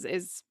with,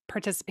 is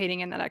participating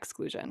in that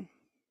exclusion.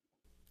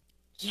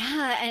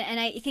 Yeah, and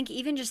I think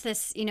even just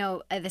this,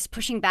 this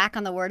pushing back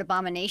on the word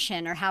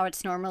abomination or how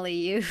it's normally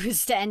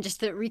used, and just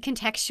the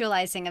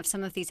recontextualizing of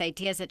some of these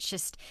ideas,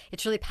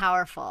 it's really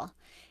powerful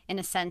in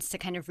a sense to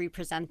kind of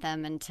represent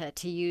them and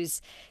to use,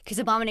 because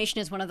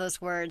abomination is one of those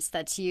words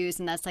that's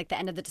used, and that's like the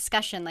end of the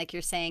discussion, like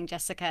you're saying,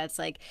 Jessica. It's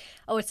like,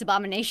 oh, it's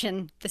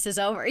abomination, this is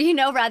over,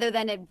 rather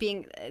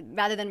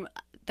than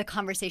the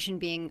conversation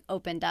being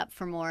opened up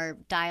for more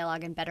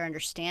dialogue and better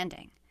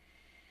understanding.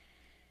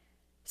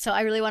 So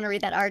I really want to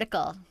read that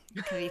article,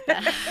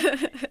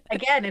 Kavitha.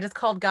 Again, it is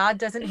called God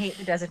Doesn't Hate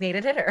the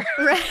Designated Hitter.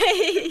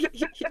 Right.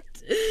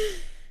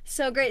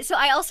 So great. So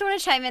I also want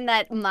to chime in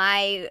that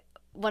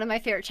one of my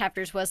favorite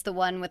chapters was the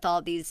one with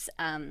all these,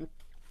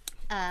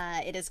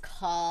 it is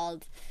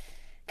called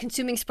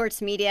Consuming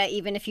Sports Media,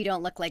 Even If You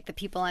Don't Look Like the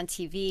People on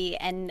TV.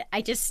 And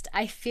I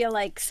feel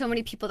like so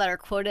many people that are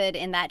quoted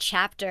in that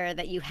chapter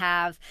that you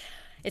have,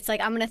 it's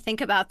like I'm going to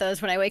think about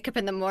those when I wake up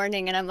in the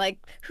morning, and I'm like,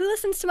 who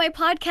listens to my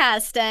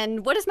podcast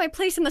and what is my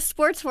place in the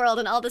sports world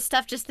and all this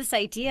stuff. Just this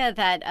idea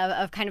that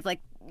of kind of like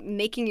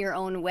making your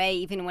own way,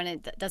 even when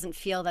it doesn't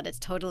feel that it's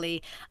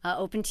totally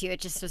open to you.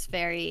 It just was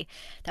that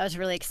was a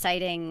really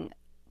exciting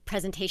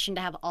presentation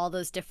to have all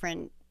those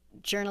different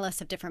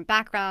journalists of different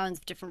backgrounds,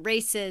 different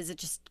races,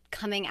 just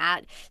coming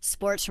at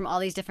sports from all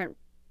these different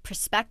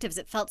perspectives.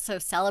 It felt so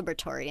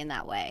celebratory in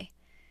that way.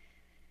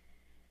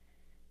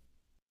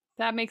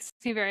 That makes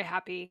me very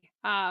happy.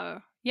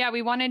 Yeah,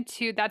 we wanted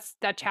to,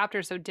 that chapter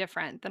is so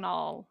different than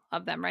all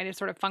of them, right? It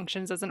sort of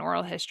functions as an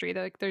oral history.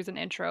 There's an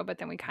intro, but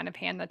then we kind of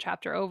hand the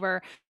chapter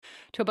over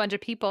to a bunch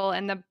of people.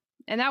 And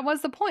that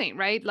was the point,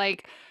 right?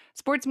 Like,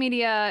 sports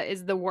media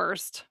is the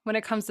worst when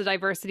it comes to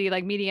diversity.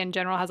 Like, media in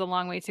general has a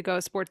long way to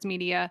go. Sports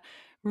media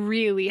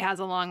really has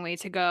a long way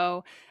to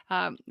go,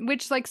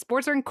 which, like,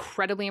 sports are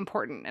incredibly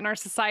important in our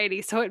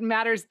society. So it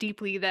matters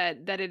deeply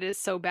that it is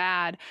so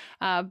bad.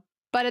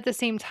 But at the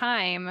same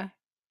time,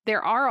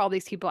 there are all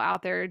these people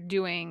out there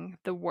doing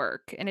the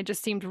work, and it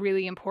just seemed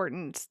really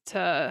important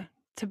to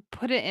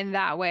put it in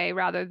that way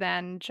rather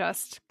than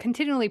just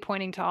continually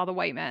pointing to all the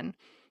white men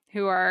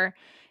who are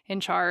in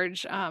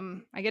charge.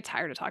 I get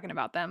tired of talking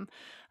about them.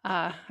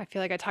 I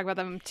feel like I talk about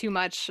them too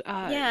much.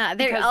 Yeah,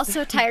 they're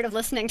also tired of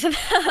listening to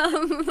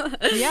them.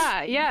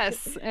 Yeah,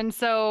 yes. And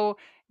so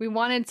we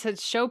wanted to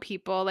show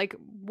people, like,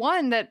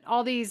 one, that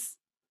all these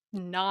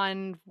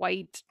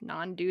non-white,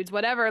 non-dudes,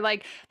 whatever,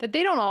 like, that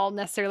they don't all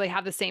necessarily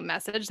have the same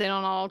message. They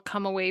don't all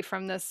come away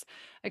from this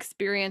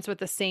experience with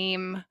the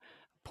same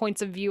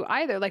points of view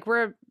either. Like,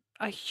 we're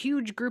a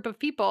huge group of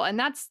people, and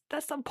that's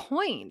the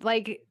point.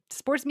 Like,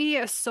 sports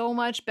media is so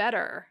much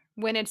better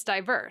when it's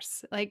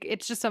diverse. Like,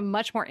 it's just a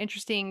much more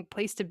interesting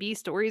place to be.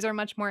 Stories are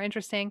much more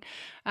interesting.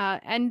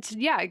 And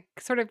yeah,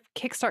 sort of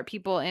kickstart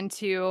people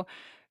into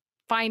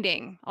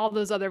finding all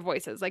those other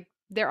voices. Like,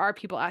 there are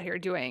people out here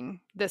doing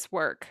this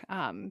work.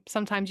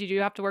 Sometimes you do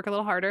have to work a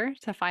little harder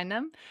to find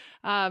them.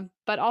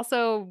 But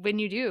also, when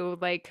you do,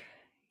 like,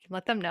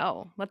 let them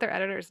know, let their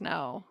editors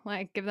know,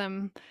 like, give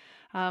them,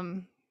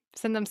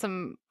 send them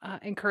some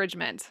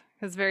encouragement.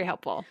 It's very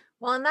helpful.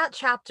 Well, and that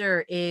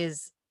chapter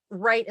is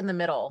right in the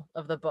middle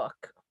of the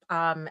book.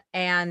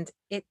 And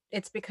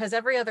it's because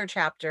every other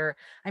chapter,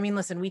 I mean,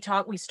 listen,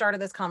 we started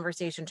this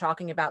conversation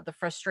talking about the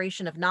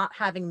frustration of not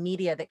having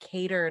media that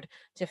catered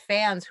to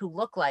fans who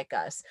look like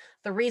us.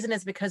 The reason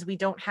is because we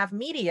don't have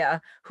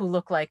media who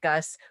look like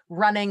us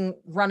running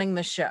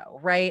the show,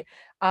 right?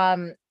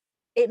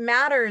 It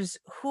matters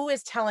who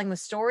is telling the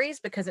stories,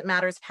 because it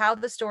matters how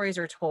the stories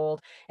are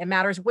told. It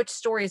matters which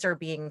stories are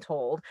being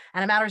told,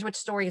 and it matters which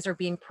stories are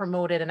being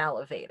promoted and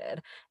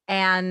elevated,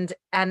 and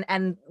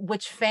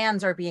which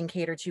fans are being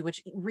catered to,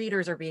 which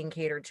readers are being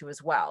catered to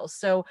as well.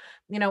 So,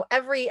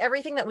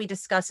 everything that we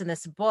discuss in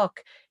this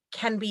book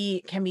can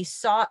be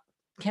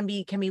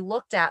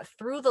looked at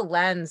through the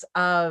lens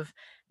of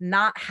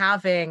not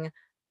having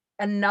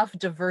enough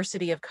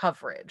diversity of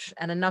coverage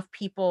and enough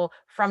people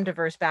from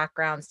diverse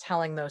backgrounds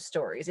telling those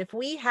stories. If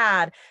we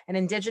had an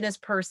Indigenous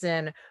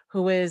person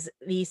who is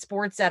the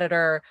sports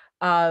editor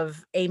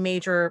of a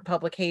major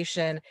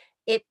publication,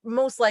 it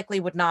most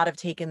likely would not have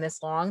taken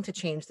this long to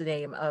change the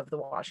name of the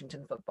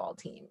Washington football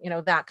team,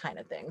 that kind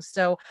of thing.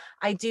 So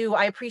I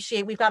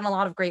appreciate, we've gotten a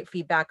lot of great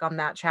feedback on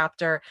that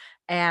chapter.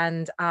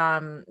 And,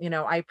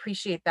 I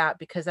appreciate that,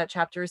 because that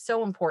chapter is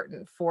so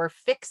important for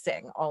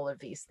fixing all of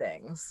these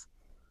things.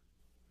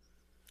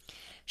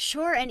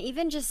 Sure. And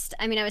even just,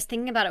 I mean, I was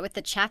thinking about it with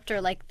the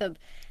chapter, like the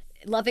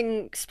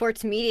loving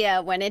sports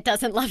media when it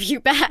doesn't love you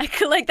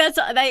back. Like,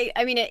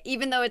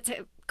 even though it's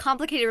a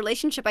complicated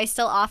relationship, I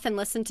still often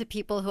listen to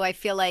people who I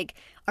feel like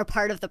are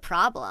part of the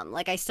problem.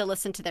 Like, I still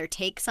listen to their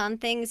takes on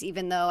things,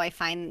 even though I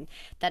find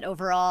that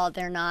overall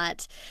they're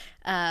not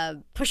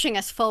pushing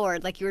us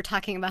forward. Like you were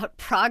talking about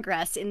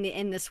progress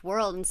in this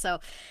world. And so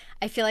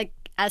I feel like,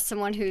 as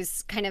someone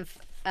who's kind of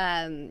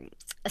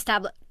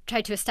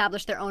tried to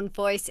establish their own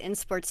voice in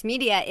sports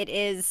media, it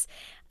is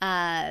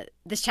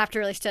this chapter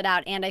really stood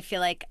out. And I feel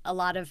like a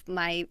lot of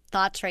my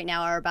thoughts right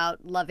now are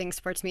about loving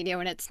sports media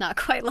when it's not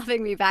quite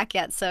loving me back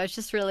yet. So it's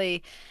just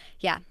really,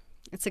 yeah,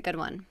 it's a good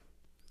one.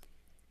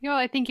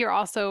 I think you're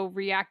also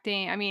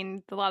reacting. I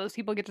mean, a lot of those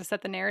people get to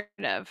set the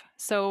narrative.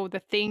 So the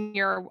thing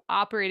you're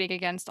operating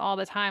against all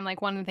the time,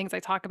 like one of the things I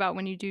talk about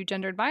when you do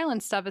gendered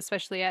violence stuff,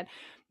 especially at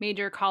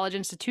major college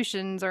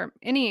institutions or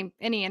any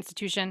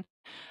institution,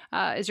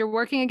 is you're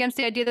working against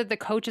the idea that the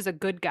coach is a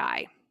good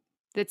guy.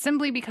 That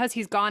simply because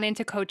he's gone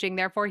into coaching,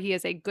 therefore he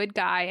is a good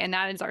guy, and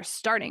that is our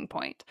starting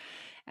point.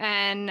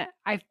 And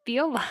I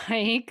feel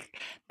like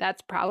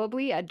that's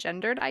probably a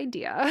gendered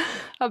idea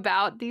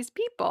about these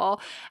people.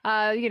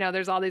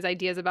 There's all these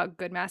ideas about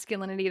good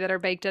masculinity that are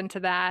baked into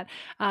that.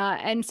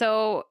 And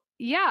so,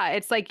 yeah,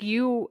 it's like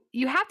you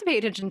have to pay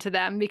attention to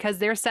them, because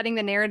they're setting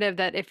the narrative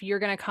that if you're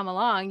going to come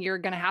along, you're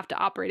going to have to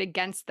operate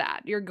against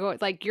that.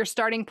 Your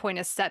starting point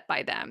is set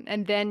by them,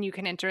 and then you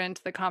can enter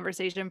into the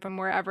conversation from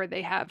wherever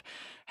they have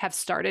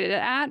started it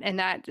at. And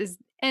that is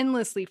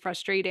endlessly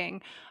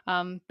frustrating.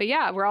 But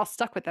yeah, we're all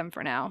stuck with them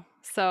for now.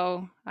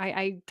 So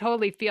I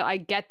totally I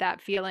get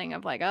that feeling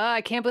of like, oh,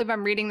 I can't believe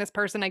I'm reading this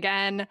person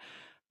again,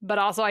 but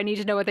also I need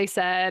to know what they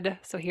said.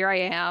 So here I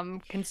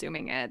am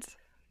consuming it.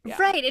 Yeah.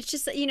 Right. It's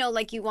just,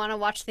 like you want to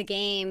watch the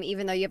game,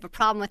 even though you have a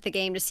problem with the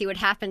game, to see what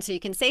happens so you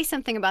can say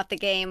something about the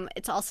game.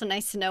 It's also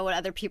nice to know what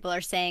other people are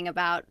saying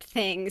about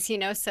things,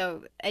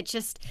 so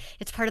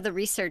it's part of the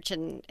research.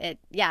 And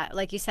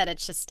like you said,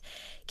 it's just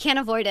can't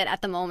avoid it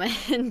at the moment.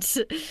 It's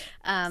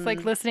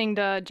like listening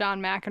to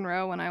John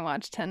McEnroe when I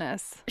watch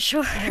tennis.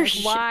 Sure. Like,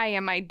 why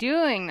am I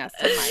doing this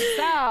to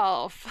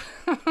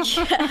myself?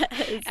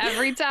 Yes.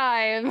 Every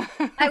time.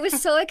 I was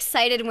so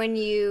excited when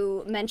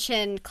you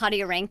mentioned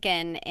Claudia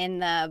Rankine in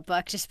the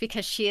book, just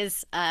because she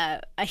is a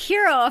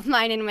hero of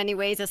mine in many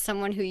ways, as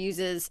someone who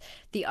uses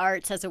the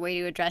arts as a way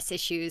to address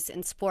issues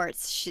in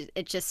sports.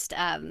 It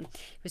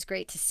was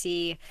great to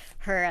see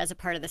her as a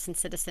part of this, and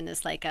Citizen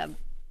is like a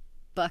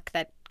book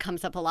that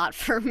comes up a lot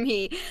for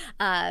me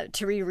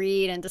to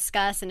reread and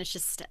discuss, and it's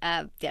just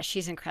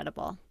she's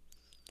incredible.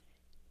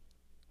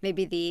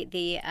 Maybe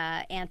the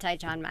anti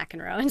John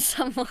McEnroe in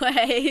some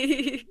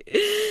way,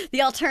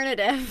 the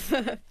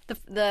alternative,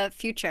 the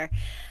future.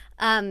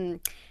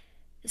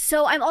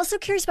 So I'm also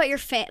curious about your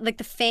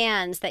the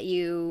fans that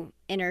you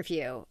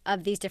interview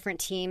of these different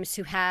teams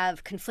who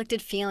have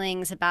conflicted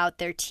feelings about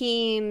their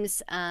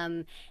teams,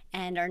 and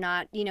are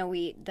not,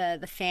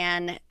 the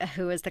fan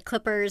who is the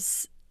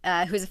Clippers,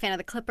 who's a fan of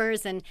the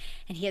Clippers, and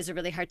he has a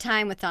really hard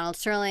time with Donald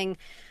Sterling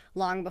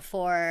long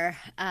before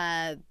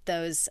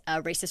those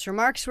racist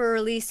remarks were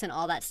released and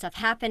all that stuff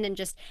happened. And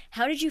just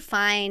how did you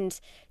find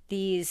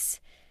these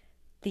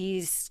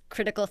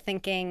critical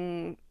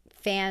thinking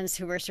fans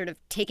who were sort of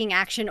taking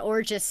action,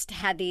 or just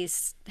had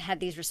these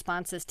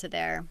responses to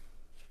their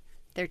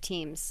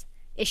teams'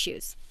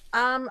 issues?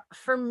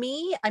 For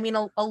me, I mean,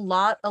 a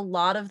lot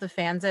of the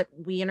fans that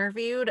we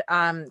interviewed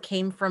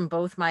came from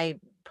both my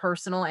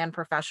personal and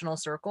professional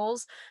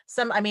circles.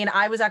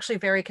 I was actually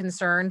very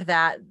concerned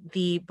that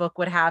the book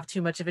would have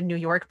too much of a New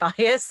York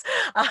bias,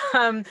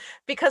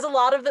 because a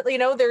lot of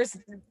the,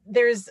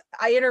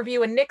 I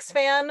interview a Knicks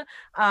fan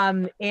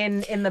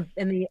in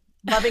the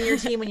Loving Your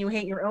Team When You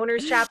Hate Your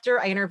Owners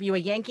chapter. I interview a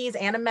Yankees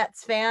and a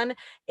Mets fan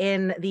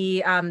in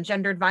the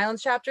gendered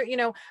violence chapter,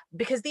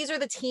 because these are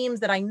the teams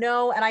that I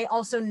know, and I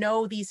also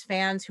know these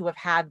fans who have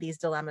had these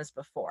dilemmas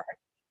before.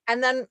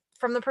 And then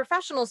from the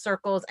professional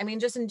circles,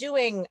 just in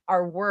doing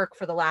our work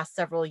for the last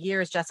several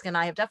years, Jessica and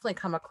I have definitely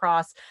come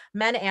across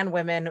men and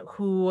women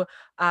who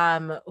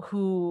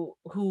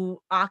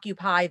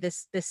occupy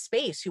this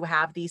space, who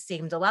have these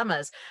same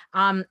dilemmas.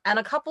 And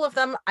a couple of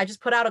them, I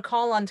just put out a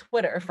call on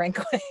Twitter,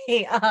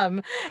 frankly.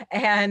 And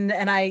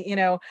I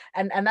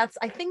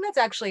think that's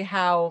actually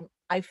how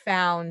I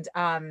found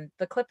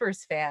the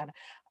Clippers fan.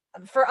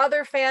 For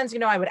other fans,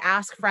 I would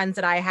ask friends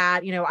that I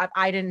had,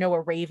 I didn't know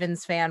a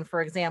Ravens fan,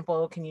 for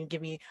example.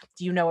 Do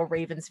you know a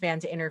Ravens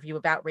fan to interview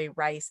about Ray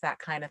Rice, that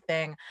kind of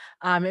thing.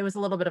 It was a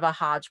little bit of a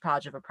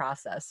hodgepodge of a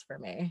process for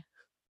me.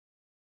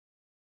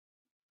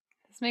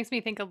 This makes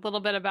me think a little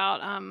bit about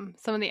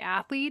some of the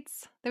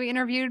athletes that we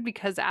interviewed,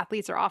 because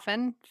athletes are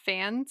often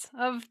fans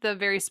of the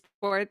very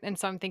sport. And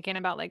so I'm thinking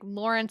about like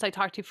Lawrence, I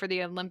talked to for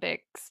the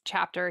Olympics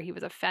chapter. He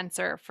was a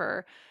fencer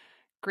for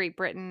Great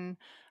Britain,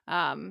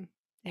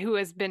 who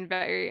has been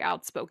very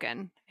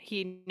outspoken.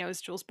 He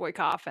knows Jules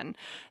Boykoff, and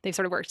they've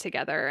sort of worked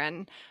together.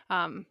 And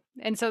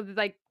so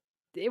like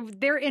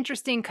they're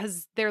interesting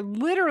because they're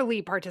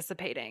literally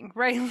participating,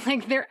 right?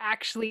 Like they're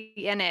actually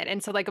in it.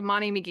 And so like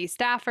Imani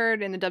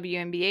McGee-Stafford in the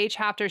WNBA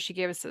chapter, she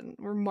gave us a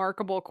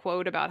remarkable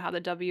quote about how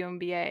the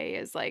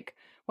WNBA is like,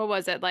 what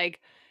was it?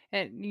 Like,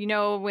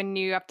 when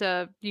you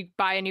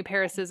buy a new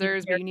pair of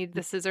scissors, but you need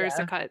the scissors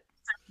to cut.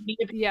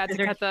 Yeah,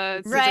 to cut the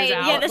scissors right.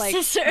 out. Yeah, the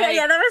scissors.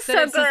 Yeah, that was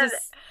so good.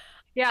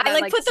 Yeah,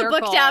 I put the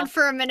book down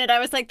for a minute. I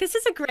was like, this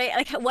is a great,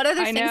 what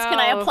other things can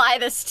I apply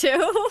this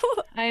to?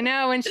 I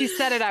know. When she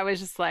said it, I was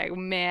just like,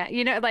 man,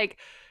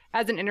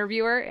 as an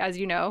interviewer, as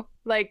you know,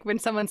 like when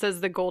someone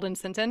says the golden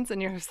sentence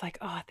and you're just like,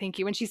 oh, thank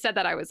you. When she said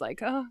that, I was like,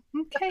 oh,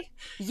 okay.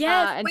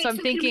 Yeah. And so I'm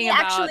thinking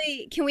about.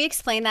 Can we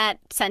explain that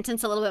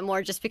sentence a little bit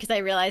more, just because I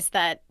realized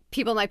that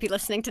people might be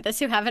listening to this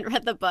who haven't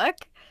read the book?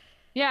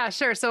 Yeah,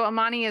 sure. So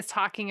Imani is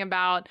talking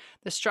about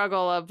the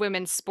struggle of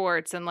women's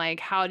sports and like,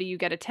 how do you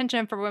get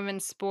attention for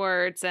women's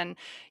sports? And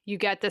you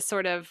get this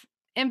sort of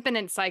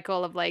infinite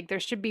cycle of like,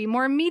 there should be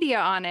more media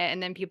on it.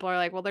 And then people are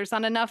like, well, there's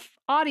not enough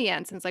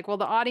audience. And it's like, well,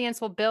 the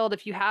audience will build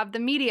if you have the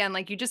media. And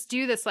like, you just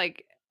do this,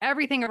 like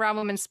everything around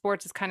women's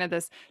sports is kind of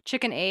this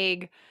chicken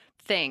egg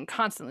thing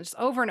constantly, just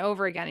over and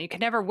over again. And you can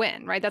never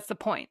win, right? That's the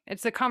point.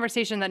 It's a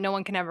conversation that no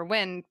one can ever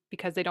win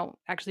because they don't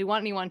actually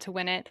want anyone to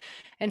win it.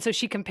 And so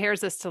she compares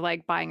this to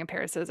like buying a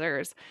pair of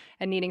scissors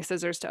and needing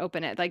scissors to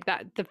open it. Like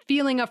that, the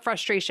feeling of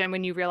frustration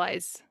when you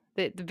realize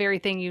that the very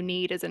thing you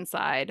need is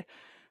inside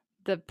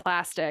the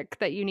plastic,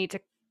 that you need to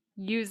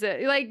use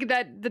it, like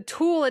that the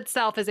tool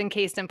itself is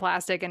encased in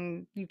plastic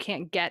and you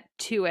can't get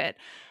to it.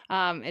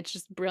 It's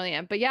just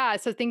brilliant. But yeah,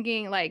 so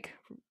thinking like,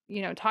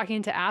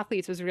 talking to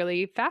athletes was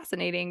really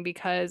fascinating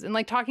because, and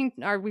like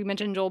we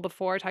mentioned Joel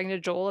before, talking to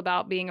Joel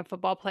about being a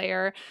football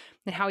player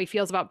and how he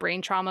feels about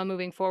brain trauma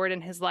moving forward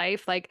in his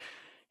life. Like,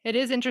 it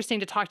is interesting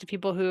to talk to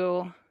people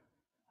who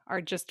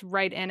are just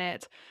right in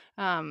it,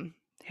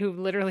 who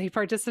literally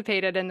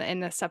participated in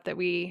the stuff that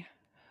we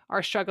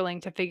are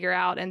struggling to figure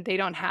out, and they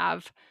don't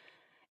have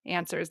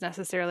answers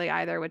necessarily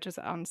either, which is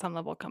on some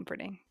level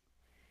comforting.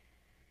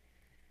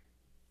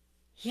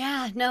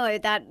 Yeah, no,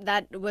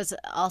 that was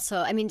also,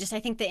 I mean, just I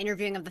think the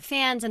interviewing of the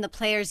fans and the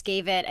players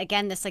gave it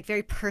again this like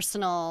very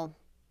personal.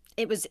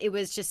 It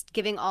was just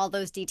giving all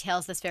those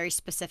details this very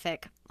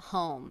specific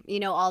home.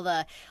 All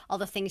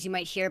the things you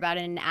might hear about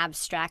in an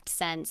abstract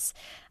sense,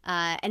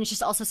 and it's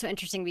just also so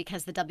interesting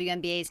because the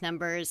WNBA's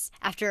numbers,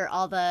 after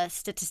all the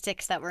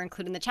statistics that were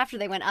included in the chapter,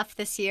 they went up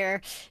this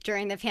year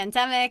during the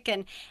pandemic,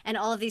 and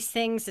all of these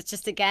things. It's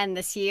just again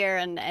this year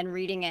and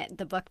reading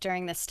the book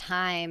during this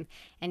time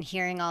and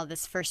hearing all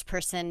this first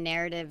person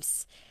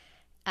narratives.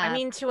 I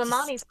mean, to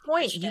Amani's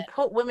point, you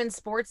put women's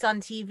sports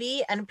on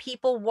TV and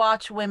people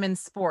watch women's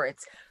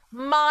sports.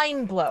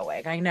 Mind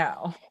blowing, I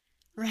know.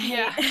 Right.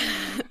 Yeah.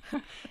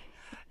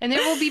 And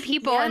there will be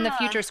people in the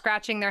future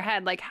scratching their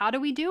head, like, how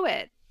do we do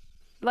it?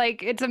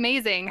 Like, it's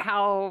amazing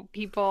how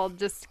people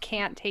just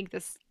can't take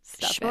this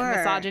stuff in.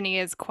 Misogyny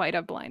is quite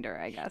a blinder,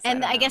 I guess.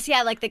 And I guess,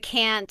 yeah, like the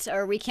can't,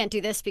 or we can't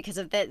do this because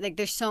of that. Like,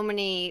 there's so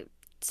many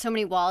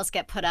walls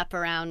get put up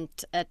around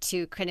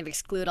to kind of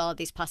exclude all of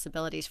these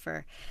possibilities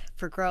for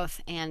growth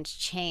and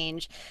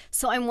change.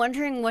 So I'm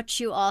wondering what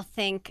you all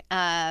think,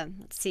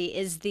 let's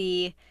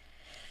see,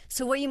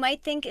 so what you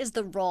might think is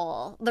the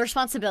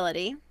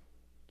responsibility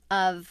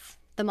of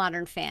the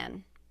modern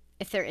fan,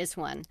 if there is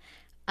one.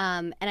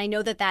 And I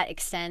know that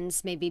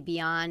extends maybe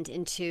beyond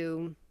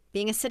into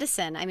being a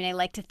citizen. I mean, I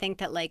like to think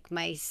that like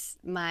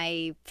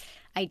my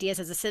ideas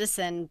as a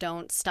citizen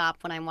don't stop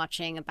when I'm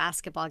watching a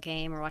basketball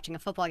game or watching a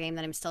football game,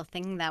 that I'm still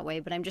thinking that way.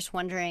 But I'm just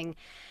wondering,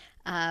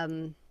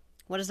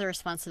 what is the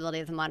responsibility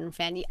of the modern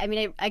fan? I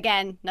mean,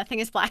 again, nothing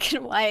is black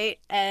and white,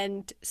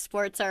 and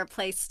sports are a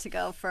place to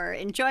go for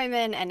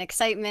enjoyment and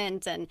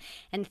excitement and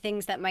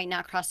things that might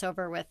not cross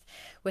over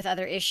with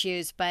other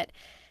issues. But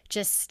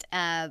just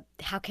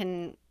how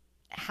can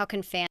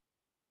fans?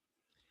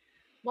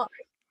 Well,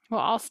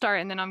 I'll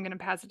start and then I'm going to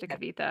pass it to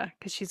Kavitha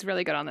because she's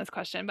really good on this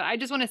question. But I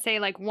just want to say,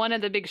 like, one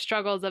of the big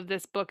struggles of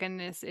this book and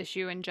this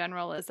issue in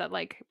general is that,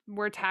 like,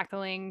 we're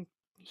tackling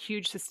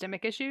huge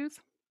systemic issues.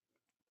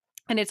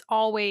 And it's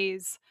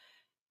always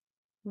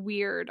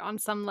weird on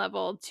some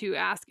level to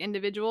ask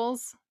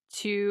individuals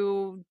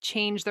to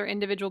change their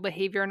individual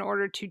behavior in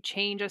order to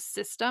change a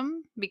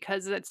system,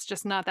 because it's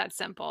just not that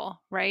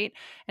simple, right?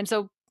 And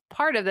so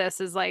part of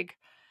this is like,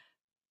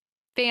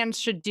 fans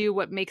should do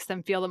what makes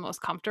them feel the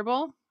most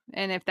comfortable.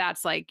 And if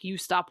that's like you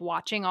stop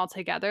watching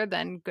altogether,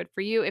 then good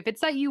for you. If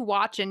it's that you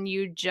watch and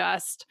you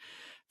just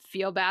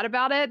feel bad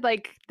about it,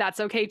 like, that's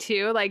okay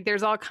too. Like,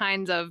 there's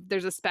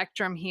a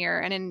spectrum here.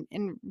 And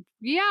in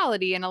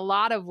reality, in a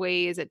lot of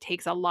ways, it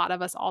takes a lot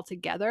of us all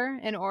together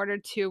in order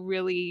to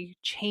really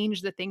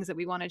change the things that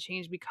we want to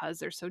change, because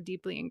they're so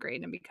deeply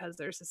ingrained and because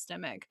they're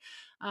systemic.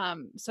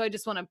 So I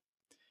just want to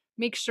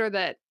make sure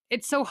that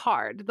it's so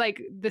hard.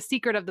 Like, the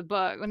secret of the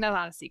book, well,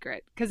 not a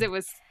secret, because it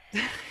was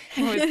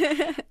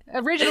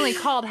originally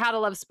called How to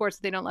Love Sports So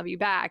They Don't Love You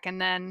Back. And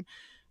then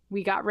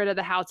we got rid of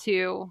the how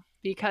to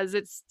because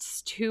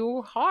it's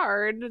too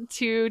hard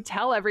to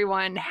tell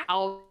everyone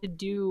how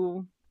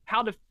to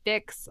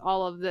fix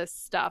all of this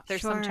stuff.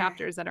 There's some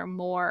chapters that are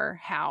more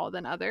how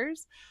than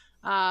others.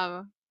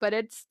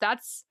 But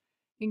that's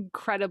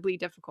incredibly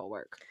difficult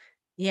work.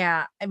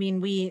 Yeah, I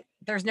mean,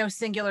 there's no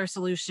singular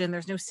solution.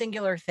 There's no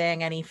singular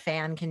thing any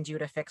fan can do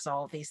to fix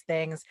all of these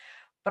things.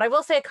 But I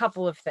will say a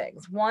couple of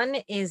things. One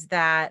is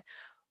that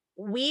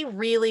we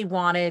really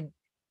wanted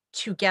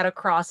to get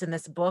across in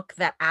this book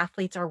that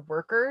athletes are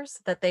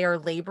workers, that they are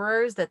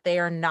laborers, that they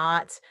are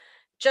not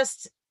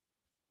just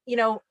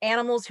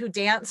animals who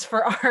dance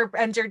for our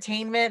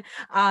entertainment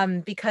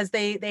because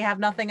they have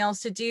nothing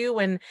else to do.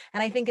 And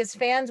I think as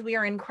fans, we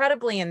are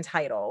incredibly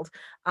entitled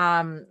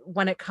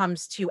when it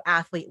comes to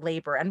athlete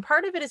labor. And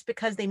part of it is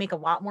because they make a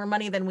lot more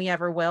money than we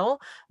ever will.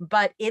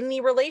 But in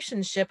the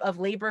relationship of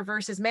labor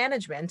versus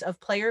management, of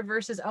player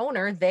versus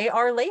owner, they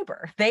are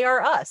labor. They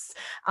are us.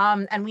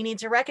 And we need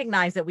to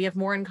recognize that we have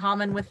more in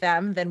common with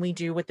them than we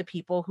do with the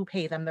people who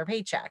pay them their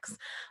paychecks.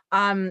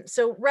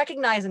 So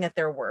recognizing that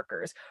they're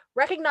workers,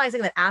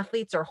 recognizing that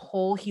athletes are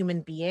whole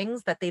human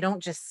beings, that they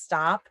don't just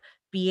stop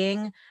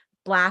being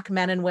Black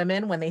men and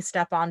women when they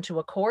step onto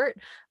a court,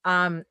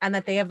 and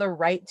that they have the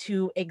right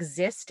to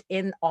exist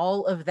in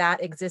all of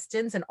that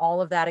existence and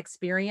all of that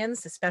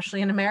experience,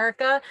 especially in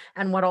America,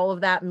 and what all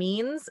of that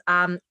means.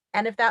 And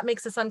if that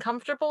makes us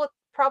uncomfortable, it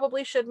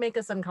probably should make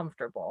us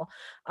uncomfortable.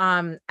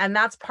 And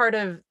that's part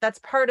of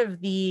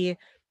the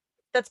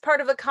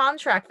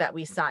contract that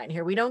we sign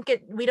here. We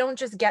don't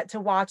just get to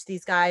watch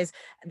these guys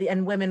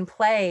and women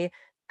play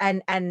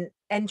and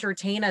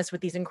entertain us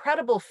with these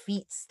incredible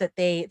feats that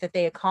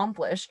they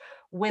accomplish,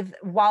 with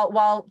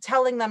while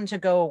telling them to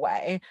go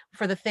away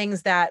for the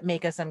things that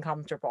make us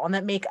uncomfortable and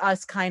that make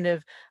us kind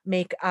of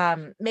make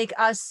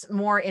us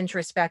more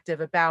introspective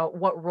about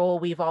what role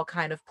we've all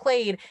kind of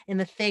played in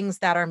the things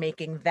that are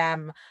making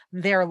them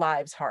their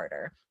lives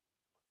harder.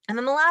 And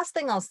then the last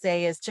thing I'll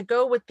say is to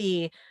go with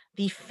the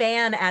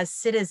fan as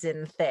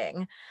citizen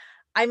thing.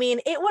 I mean,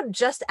 it would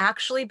just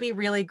actually be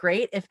really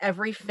great if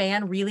every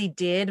fan really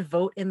did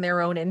vote in their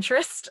own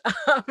interest.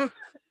 Um,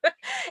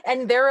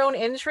 and their own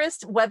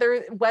interest,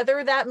 whether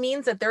that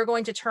means that they're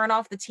going to turn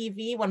off the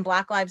TV when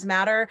Black Lives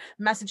Matter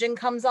messaging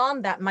comes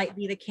on, that might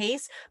be the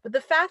case. But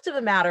the fact of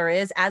the matter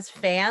is, as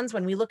fans,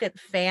 when we look at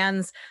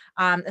fans,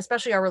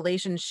 especially our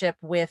relationship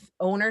with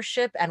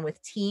ownership and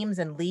with teams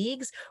and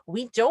leagues,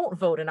 we don't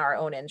vote in our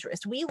own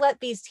interest. We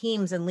let these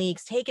teams and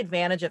leagues take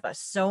advantage of us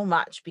so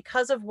much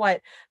because of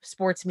what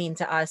sports mean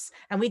to us.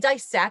 And we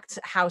dissect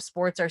how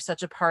sports are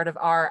such a part of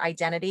our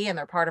identity and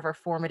they're part of our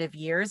formative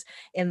years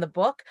in the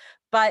book.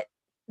 But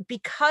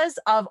because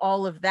of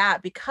all of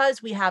that,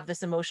 because we have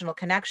this emotional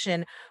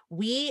connection,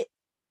 we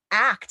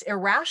act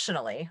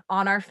irrationally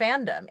on our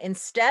fandom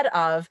instead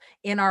of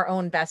in our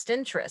own best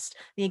interest.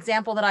 The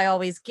example that I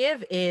always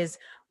give is,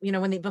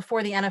 when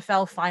before the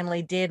NFL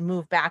finally did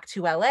move back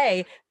to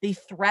LA, the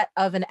threat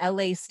of an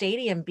LA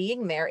stadium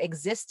being there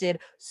existed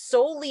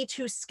solely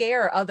to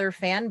scare other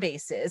fan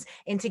bases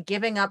into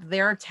giving up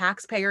their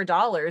taxpayer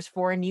dollars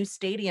for a new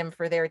stadium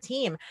for their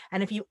team.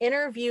 And if you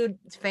interviewed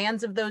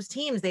fans of those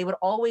teams, they would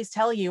always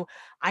tell you,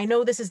 I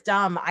know this is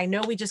dumb. I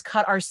know we just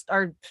cut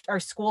our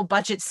school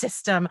budget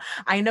system.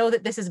 I know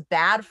that this is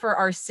bad for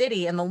our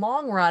city in the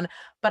long run,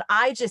 but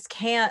I just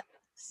can't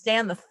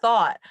stand the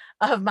thought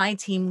of my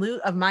team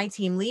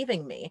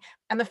leaving me.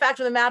 And the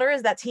fact of the matter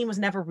is that team was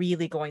never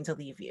really going to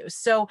leave you.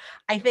 So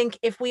I think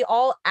if we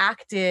all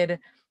acted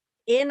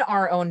in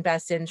our own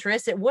best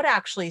interest, it would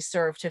actually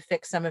serve to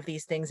fix some of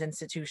these things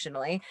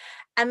institutionally.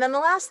 And then the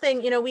last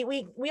thing,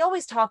 we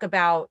always talk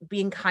about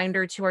being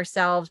kinder to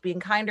ourselves, being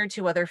kinder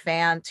to other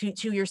fans,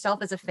 to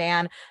yourself as a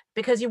fan,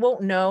 because you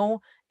won't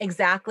know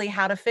exactly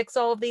how to fix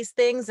all of these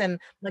things. And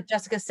like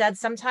Jessica said,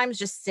 sometimes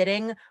just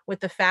sitting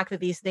with the fact that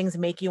these things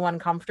make you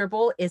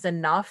uncomfortable is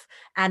enough,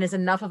 and is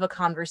enough of a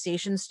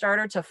conversation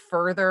starter to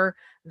further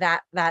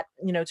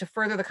to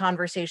further the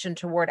conversation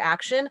toward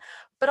action.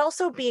 But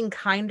also being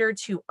kinder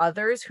to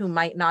others who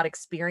might not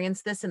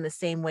experience this in the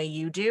same way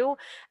you do.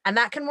 And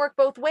that can work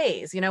both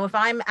ways. If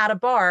I'm at a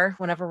bar,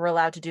 whenever we're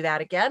allowed to do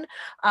that again,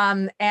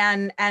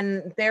 and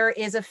there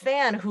is a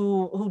fan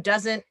who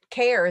doesn't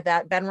care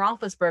that Ben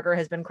Roethlisberger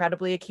has been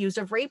credibly accused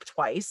of rape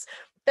twice,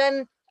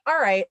 then all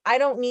right, I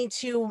don't need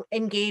to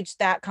engage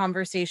that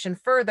conversation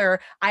further.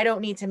 I don't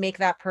need to make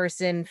that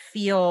person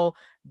feel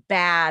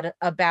bad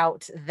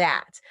about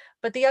that.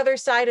 But the other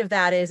side of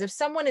that is, if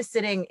someone is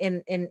sitting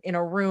in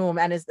a room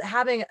and is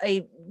having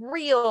a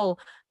real,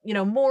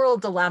 moral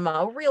dilemma,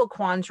 a real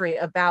quandary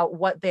about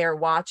what they're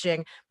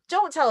watching,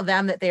 don't tell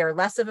them that they are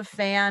less of a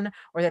fan,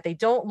 or that they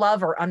don't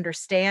love or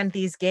understand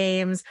these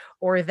games,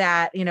 or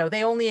that,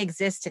 they only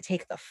exist to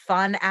take the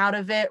fun out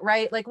of it,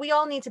 right? Like, we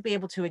all need to be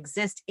able to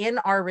exist in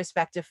our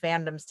respective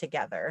fandoms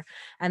together.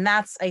 And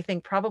that's, I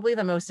think, probably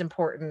the most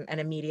important and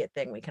immediate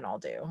thing we can all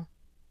do.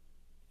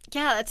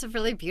 Yeah, that's a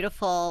really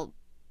beautiful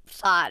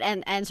thought,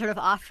 and sort of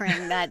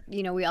offering that,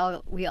 we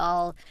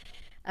all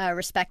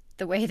respect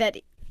the way that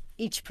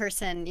each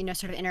person,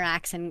 sort of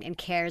interacts and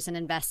cares and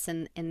invests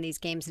in these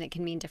games, and it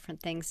can mean different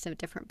things to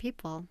different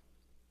people.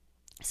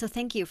 So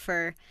thank you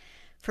for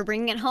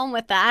bringing it home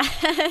with that.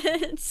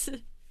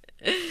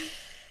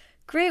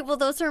 Great. Well,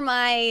 those are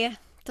my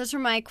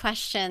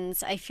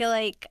questions. I feel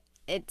like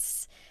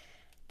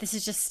this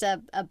is just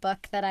a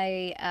book that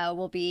I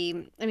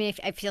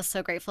feel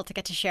so grateful to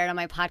get to share it on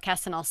my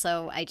podcast. And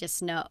also I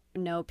just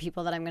know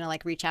people that I'm going to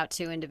reach out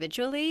to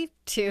individually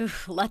to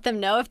let them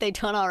know, if they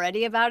don't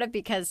already, about it,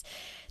 because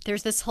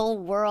there's this whole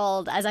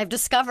world, as I've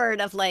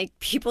discovered, of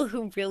people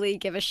who really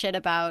give a shit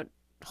about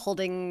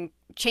holding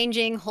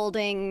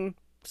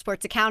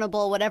sports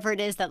accountable, whatever it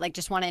is, that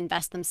just want to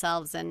invest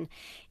themselves in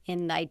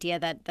the idea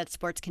that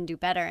sports can do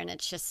better. And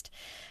it's just,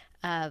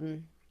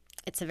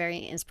 it's a very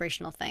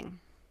inspirational thing.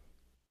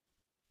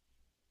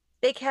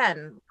 They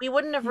can. We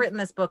wouldn't have written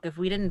this book if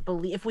we didn't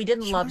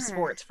love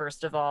sports,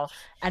 first of all.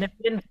 And if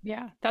we didn't.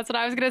 Yeah, that's what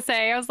I was going to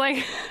say. I was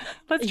like,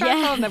 let's try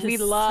to tell them that we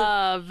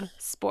love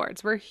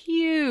sports. We're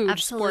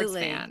huge sports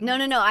fans.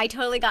 No. I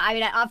totally got,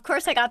 of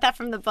course I got that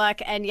from the book.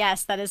 And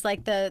yes, that is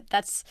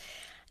that's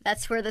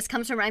where this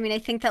comes from. I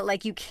think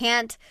that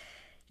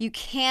you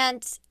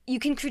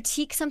can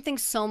critique something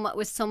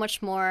with so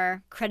much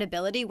more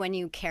credibility when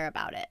you care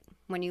about it,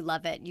 when you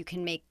love it. You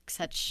can make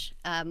such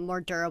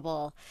more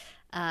durable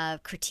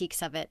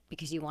critiques of it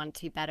because you want it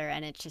to be better,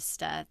 and it just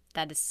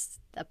that is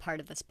a part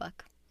of this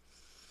book.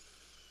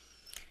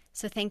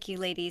 So thank you,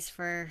 ladies,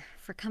 for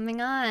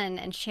coming on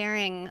and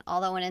sharing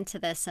all that went into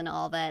this, and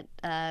all that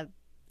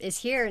is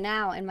here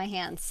now in my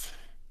hands,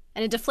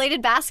 and a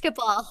deflated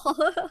basketball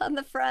on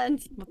the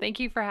front. Well, thank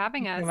you for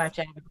having us. Thank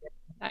you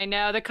much, I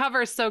know. The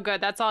cover is so good.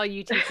 That's all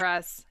UT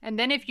Press. And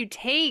then if you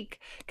take,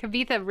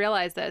 Kavitha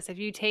realized this, if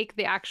you take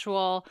the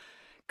actual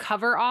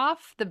cover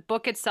off, the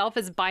book itself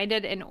is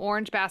binded in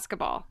orange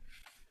basketball.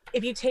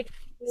 If you take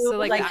So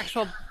like the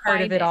actual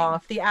part of it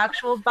off, the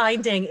actual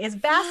binding is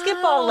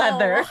basketball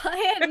leather.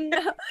 I had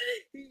no.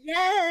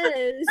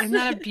 Yes. Isn't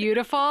that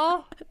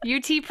beautiful?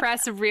 UT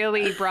Press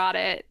really brought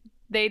it.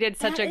 They did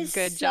such That a is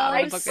good so job.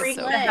 I The book is freaked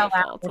so the hell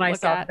beautiful out to when I look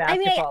saw at.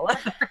 basketball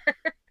leather.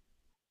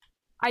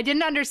 I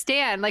didn't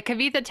understand. Like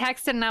Kavitha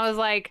texted and I was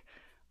like,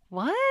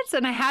 what?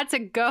 And I had to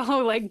go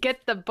like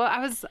get the book.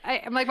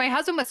 I'm like, my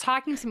husband was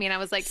talking to me and I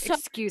was like,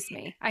 excuse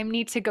me, I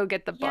need to go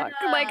get the book.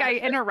 Like I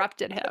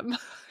interrupted him.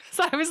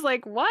 So I was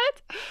like,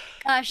 what?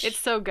 Gosh, It's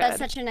so good. That's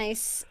such a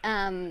nice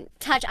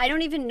touch. I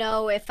don't even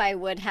know if I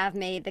would have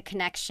made the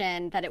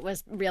connection that it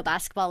was real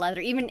basketball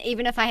leather, even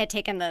if I had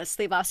taken the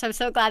sleeve off. So I'm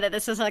so glad that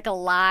this was like a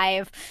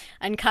live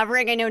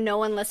uncovering. I know no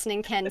one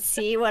listening can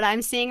see what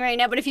I'm seeing right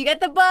now, but if you get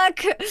the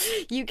book,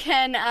 you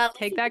can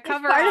Take that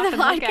cover part off of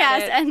the and look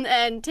podcast at it.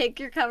 and take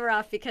your cover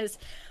off because,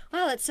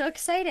 wow, it's so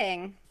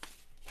exciting.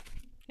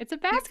 It's a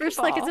basketball. First,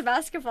 like it's a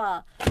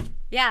basketball.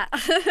 Yeah,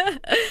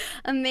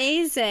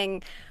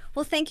 amazing.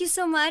 Well, thank you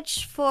so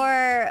much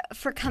for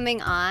coming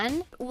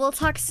on. We'll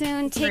talk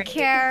soon. Take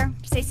care.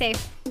 Stay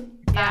safe. Yeah.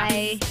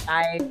 Bye.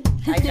 I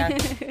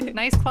just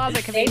Nice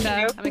closet, Thank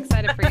Kavitha. you. I'm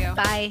excited for you.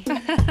 Bye.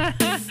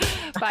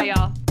 Bye,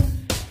 y'all.